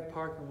know if I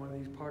park in one of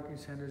these parking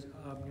centers,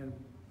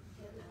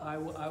 I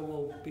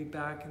will be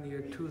back in the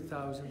year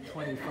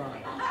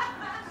 2025.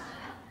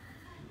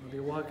 I'll be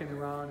walking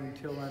around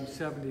until I'm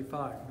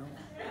 75. No?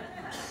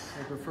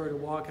 I prefer to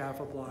walk half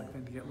a block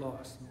than to get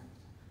lost. No?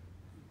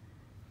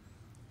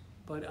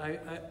 But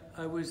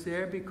I was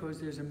there because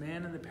there's a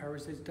man in the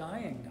parish that's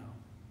dying now.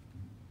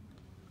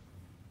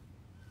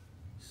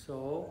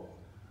 So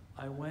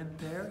I went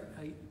there.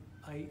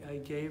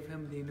 I gave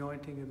him the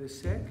anointing of the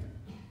sick.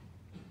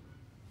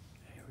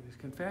 I heard his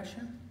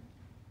confession.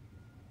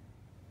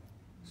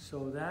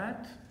 So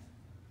that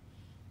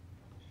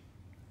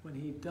when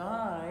he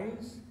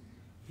dies,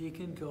 he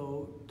can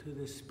go to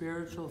the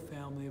spiritual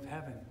family of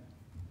heaven.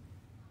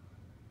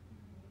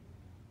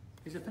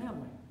 He's a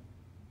family.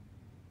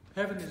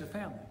 Heaven is a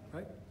family,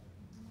 right?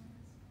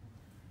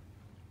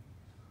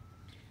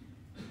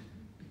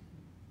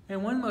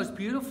 And one of the most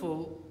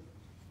beautiful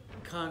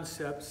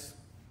concepts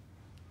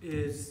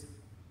is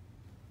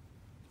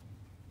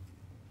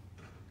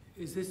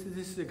this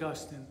is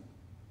Augustine.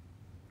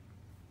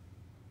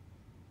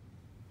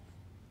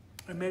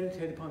 I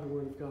meditate upon the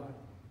Word of God.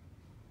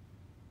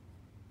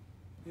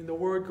 And the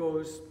Word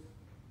goes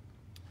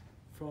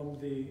from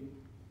the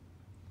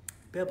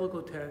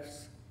biblical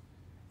text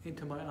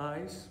into my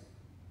eyes,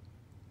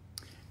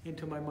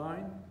 into my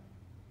mind,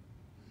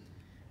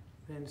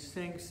 then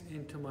sinks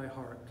into my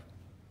heart.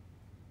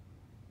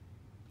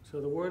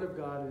 So the Word of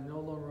God is no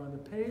longer on the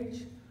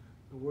page,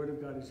 the Word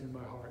of God is in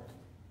my heart.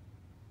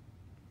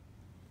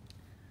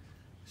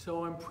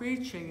 So I'm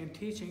preaching and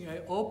teaching,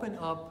 I open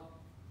up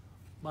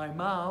my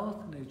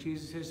mouth, and as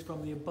Jesus says,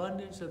 from the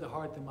abundance of the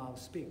heart the mouth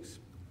speaks.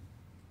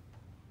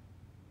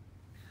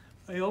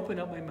 I open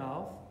up my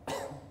mouth,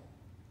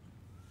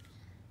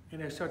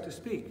 and I start to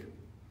speak.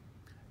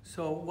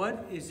 So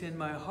what is in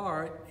my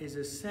heart is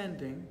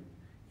ascending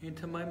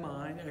into my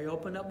mind. I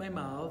open up my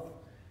mouth,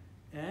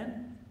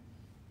 and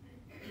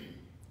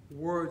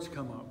words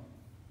come out.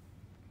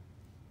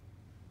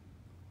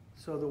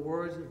 So the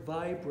words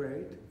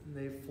vibrate, and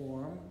they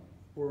form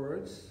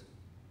words.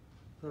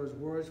 Those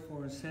words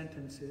form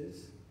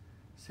sentences.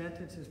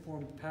 Sentences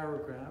form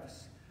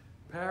paragraphs.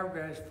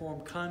 Paragraphs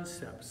form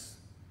concepts.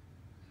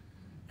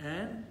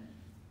 And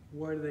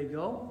Where do they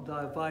go?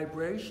 The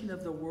vibration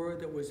of the word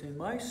that was in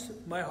my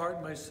heart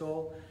and my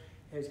soul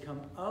has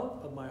come out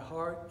of my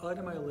heart, out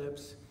of my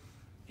lips.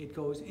 It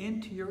goes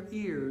into your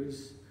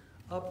ears,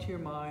 up to your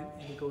mind,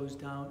 and it goes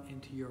down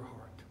into your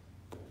heart.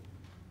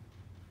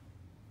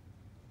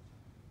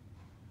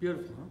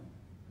 Beautiful, huh?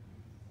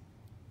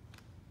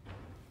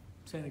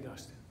 St.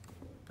 Augustine,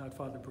 not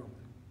Father Broom.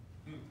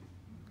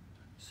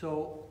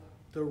 So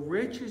the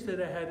riches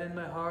that I had in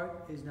my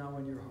heart is now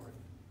in your heart.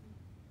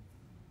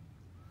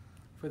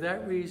 For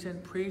that reason,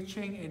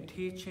 preaching and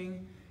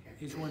teaching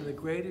is one of the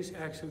greatest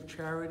acts of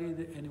charity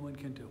that anyone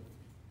can do.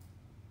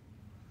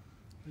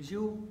 As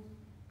you,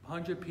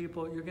 100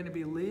 people, you're going to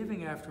be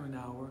leaving after an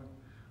hour,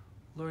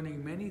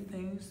 learning many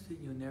things that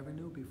you never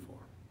knew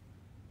before.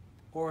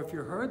 Or if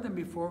you heard them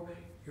before,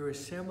 you're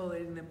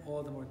assimilating them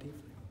all the more deeply.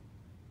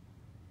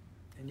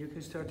 And you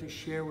can start to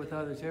share with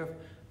others.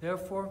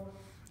 Therefore,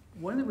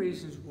 one of the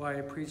reasons why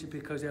I preach it,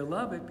 because I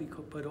love it,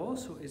 but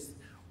also it's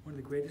one of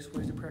the greatest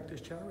ways to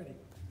practice charity.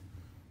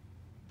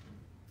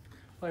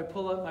 If I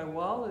pull out my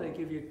wallet, I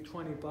give you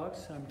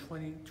 $20, I'm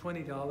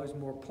 $20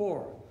 more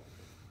poor.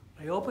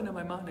 I open up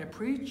my mouth and I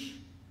preach.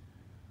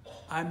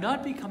 I'm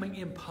not becoming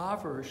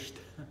impoverished,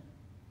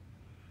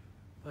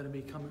 but I'm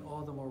becoming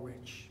all the more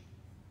rich.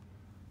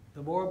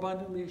 The more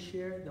abundantly I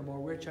share, the more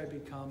rich I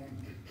become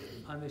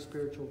on the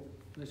spiritual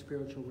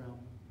realm.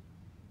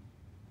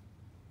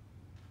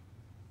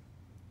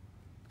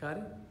 Got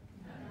it?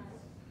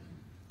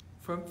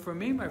 For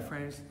me, my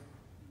friends,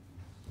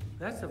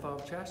 that's the vow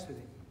of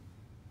chastity.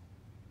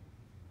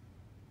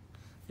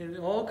 And it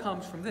all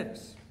comes from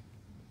this.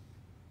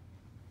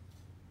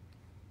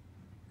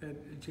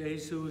 That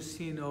Jesus,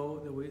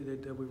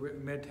 that we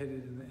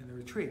meditated in the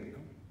retreat. No?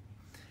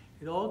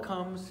 It all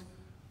comes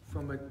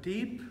from a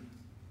deep,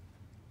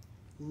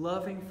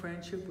 loving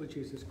friendship with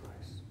Jesus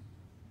Christ.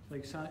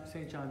 Like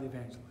St. John the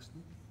Evangelist.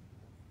 No?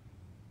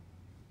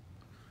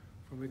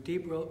 From a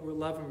deep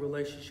loving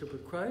relationship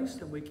with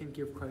Christ, and we can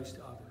give Christ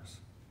to others.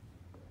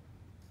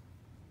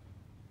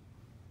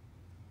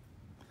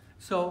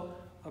 So,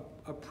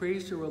 a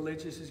priest or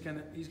religious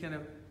he's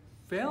gonna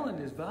fail in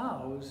his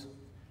vows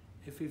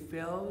if he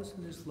fails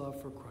in his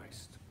love for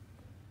Christ.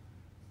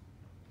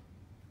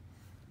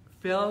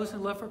 Fails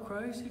in love for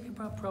Christ, he can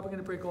probably going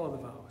to break all the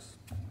vows,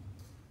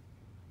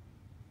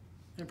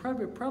 and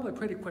probably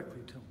pretty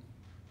quickly too.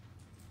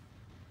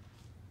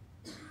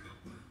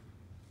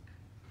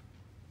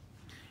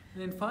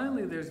 And then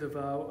finally, there's the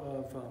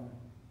vow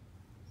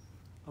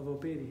of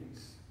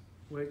obedience,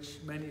 which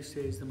many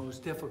say is the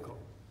most difficult.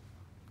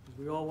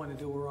 We all want to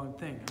do our own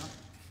thing, huh?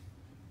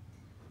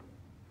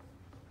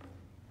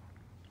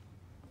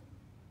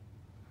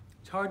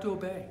 It's hard to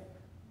obey.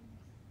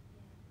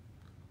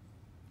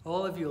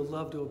 All of you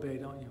love to obey,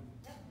 don't you?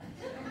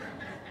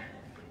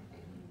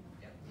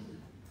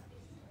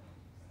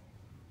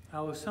 I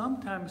will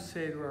sometimes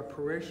say to our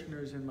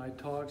parishioners in my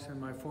talks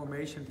and my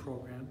formation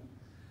program,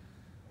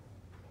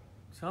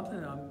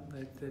 something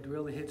that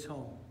really hits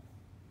home.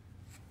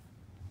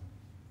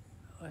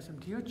 Listen,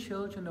 do your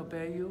children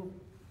obey you?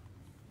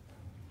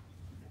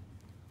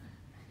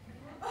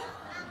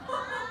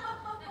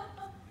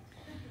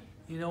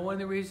 You know one of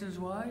the reasons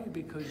why?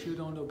 Because you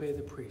don't obey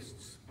the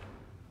priests.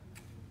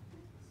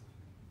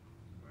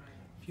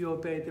 If you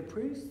obey the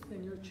priests,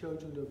 then your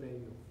children obey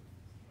you.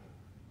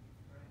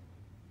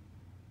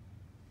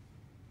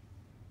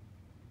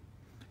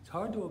 It's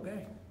hard to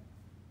obey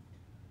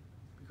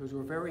because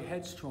we're very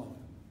headstrong.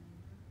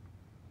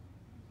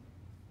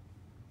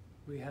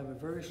 We have a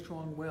very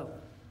strong will.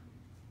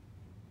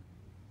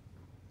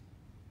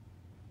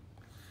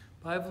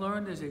 But I've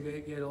learned as I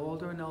get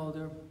older and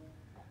older,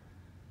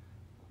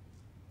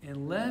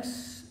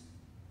 unless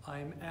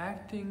I'm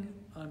acting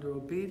under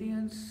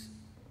obedience,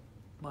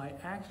 my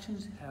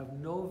actions have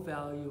no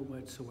value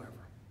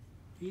whatsoever.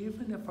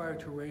 Even if I were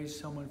to raise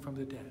someone from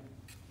the dead.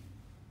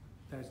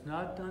 That's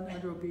not done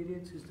under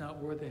obedience, it's not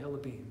worth a hill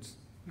of beans.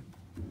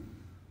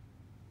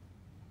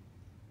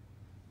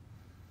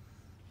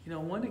 You know,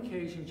 on one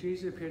occasion,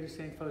 Jesus appeared to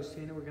St.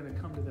 Faustina. We're going to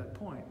come to that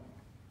point.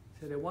 He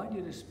said, I want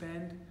you to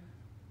spend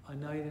a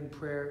night in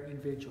prayer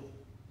and vigil.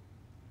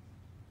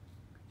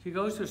 She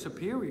goes to a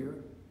superior,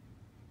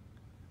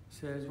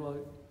 says, well,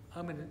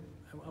 I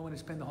want to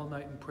spend the whole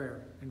night in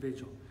prayer and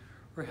vigil.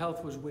 Her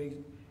health was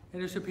weak.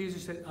 And her superior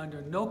said,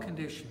 under no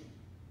condition.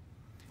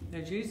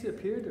 Now Jesus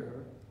appeared to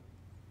her,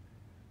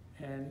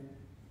 and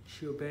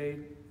she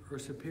obeyed her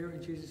superior.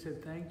 And Jesus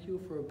said, thank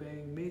you for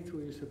obeying me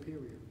through your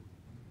superior.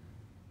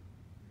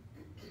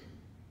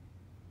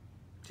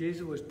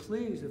 Jesus was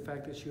pleased with the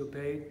fact that she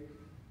obeyed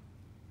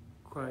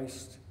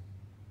Christ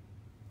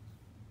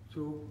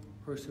through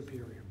her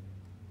superior.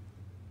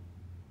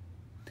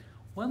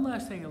 One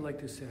last thing I'd like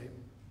to say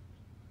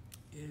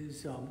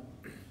is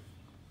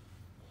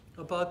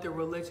about the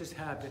religious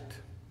habit.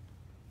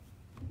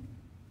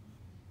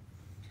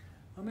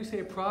 Let me say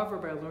a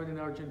proverb I learned in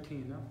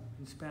Argentina,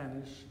 in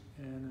Spanish,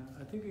 and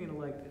I think you're going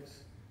to like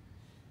this.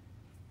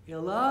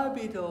 El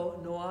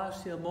hábito no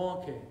hace el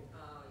monje,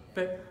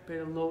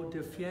 pero lo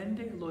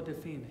defiende, lo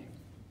define.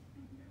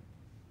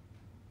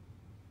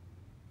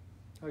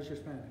 How's your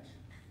Spanish?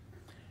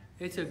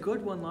 It's a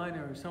good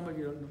one-liner. Some of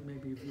you don't know,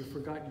 maybe you've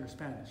forgotten your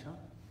Spanish, huh?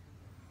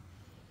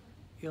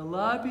 El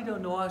hábito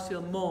no hace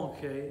el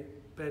monje,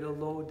 pero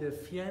lo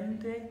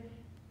defiende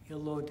y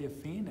lo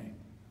define.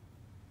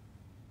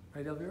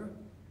 Right, Elvira?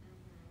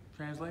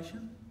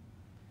 Translation?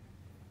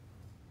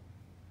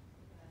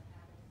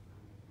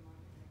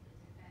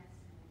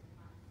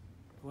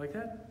 Like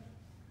that?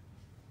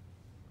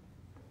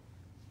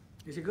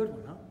 It's a good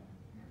one, huh?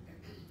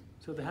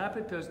 So the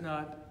habit does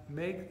not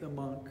make the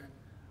monk,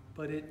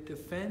 but it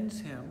defends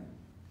him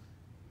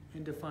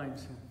and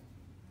defines him.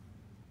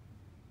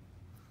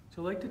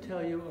 So I'd like to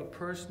tell you a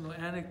personal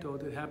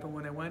anecdote that happened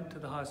when I went to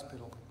the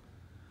hospital.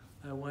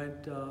 I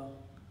went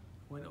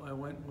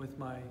with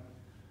my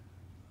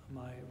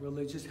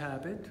religious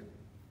habit,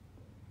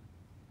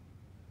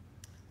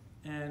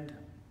 and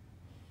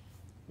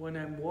when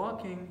I'm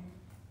walking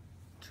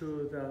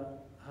to the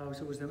house,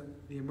 it was the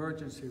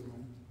emergency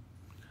room.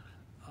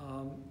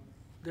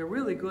 They're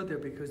really good there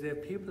because they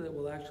have people that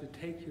will actually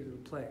take you to the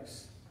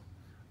place.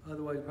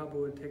 Otherwise, it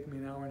probably would take me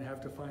an hour and a half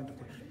to find the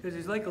place. Because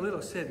it's like a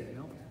little city, you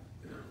know?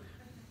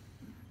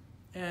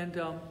 And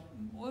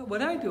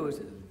what I do is,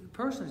 the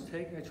person's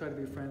taking, I try to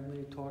be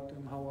friendly, talk to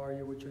them, how are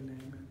you, what's your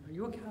name? Are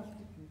you a Catholic?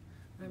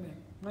 I mean,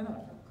 why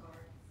not?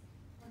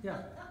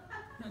 Yeah.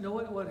 No,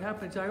 what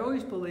happens, I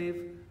always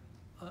believe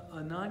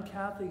a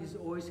non-Catholic is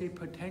always a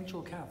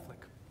potential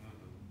Catholic.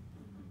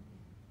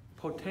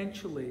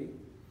 Potentially,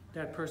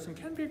 that person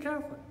can be a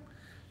Catholic.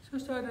 So I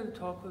started to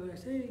talk with her. I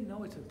said, hey, you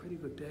know, it's a pretty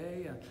good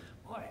day.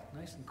 Boy,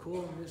 nice and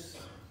cool in this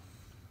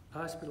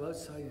hospital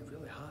outside. It's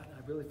really hot.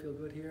 I really feel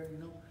good here, you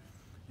know.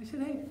 I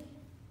said, hey,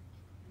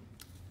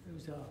 there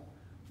was a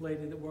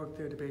lady that worked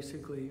there to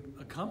basically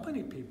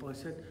accompany people. I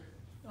said,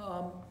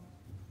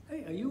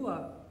 hey, are you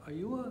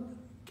a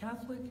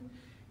Catholic?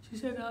 She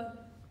said,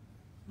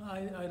 no,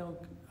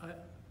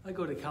 I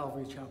go to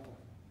Calvary Chapel.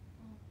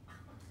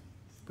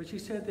 But she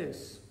said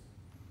this,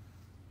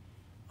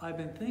 I've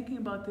been thinking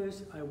about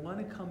this. I want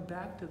to come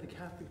back to the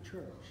Catholic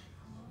Church.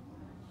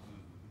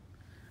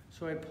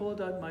 So I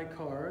pulled out my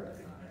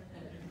card.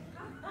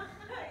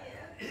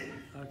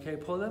 Okay,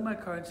 pulled out my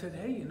card and said,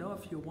 hey, you know,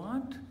 if you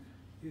want,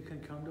 you can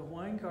come to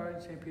Hawaiian Garden,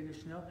 St. Peter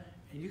Chanel,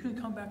 and you can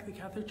come back to the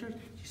Catholic Church.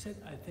 She said,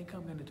 I think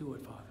I'm going to do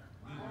it, Father.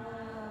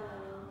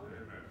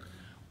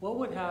 What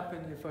would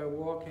happen if I were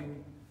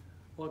walking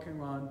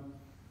around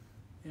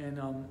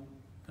in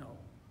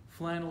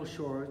flannel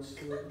shorts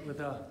with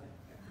a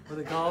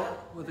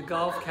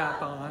golf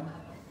cap on,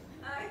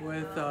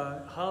 with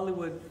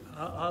Hollywood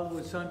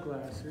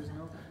sunglasses,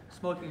 no,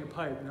 smoking a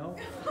pipe, no?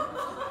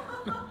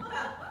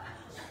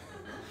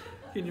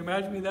 Can you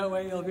imagine me that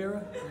way,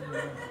 Elvira?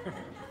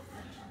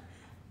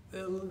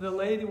 The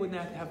lady would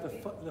not have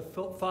the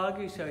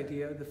foggish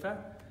idea. The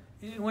fact,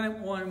 when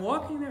I'm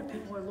walking there,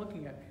 people are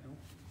looking at me, you know.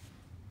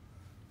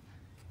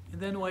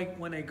 And then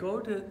when I go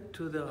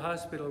to the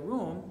hospital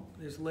room,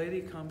 this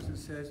lady comes and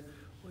says,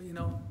 well, you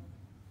know,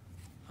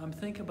 I'm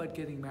thinking about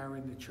getting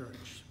married in the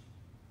church.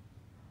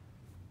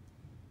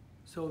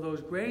 So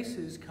those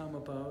graces come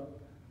about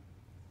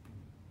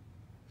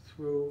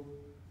through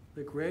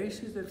the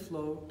graces that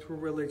flow through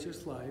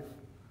religious life,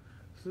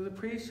 through the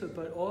priesthood,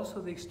 but also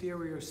the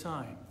exterior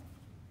sign.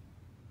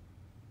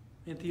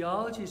 In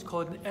theology, it's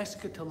called an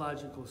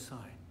eschatological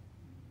sign.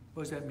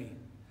 What does that mean?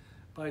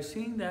 By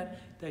seeing that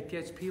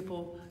gets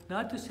people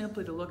not to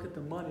simply to look at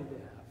the money they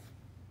have,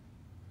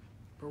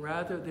 but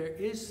rather there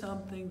is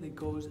something that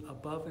goes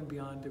above and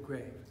beyond the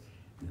grave,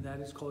 and that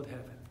is called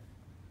heaven.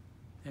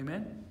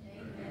 Amen?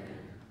 Amen.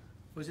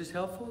 Was this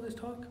helpful, this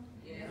talk?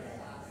 Yes.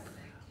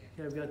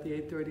 Okay, I've got the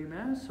 8:30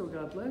 Mass, so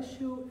God bless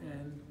you,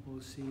 and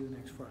we'll see you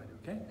next Friday,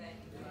 okay? Thank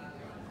you.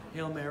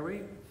 Hail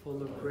Mary,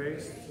 full of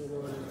grace, the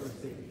Lord is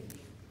with thee.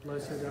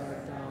 Blessed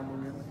art thou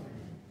among women,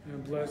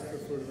 and blessed the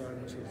fruit of thy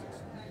womb, Jesus.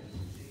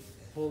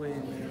 Holy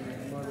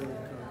Mary, Mother of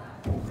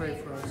God, pray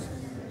for us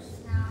sinners.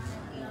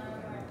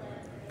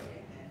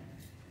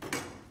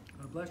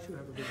 God bless you.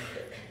 Have a good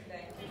day.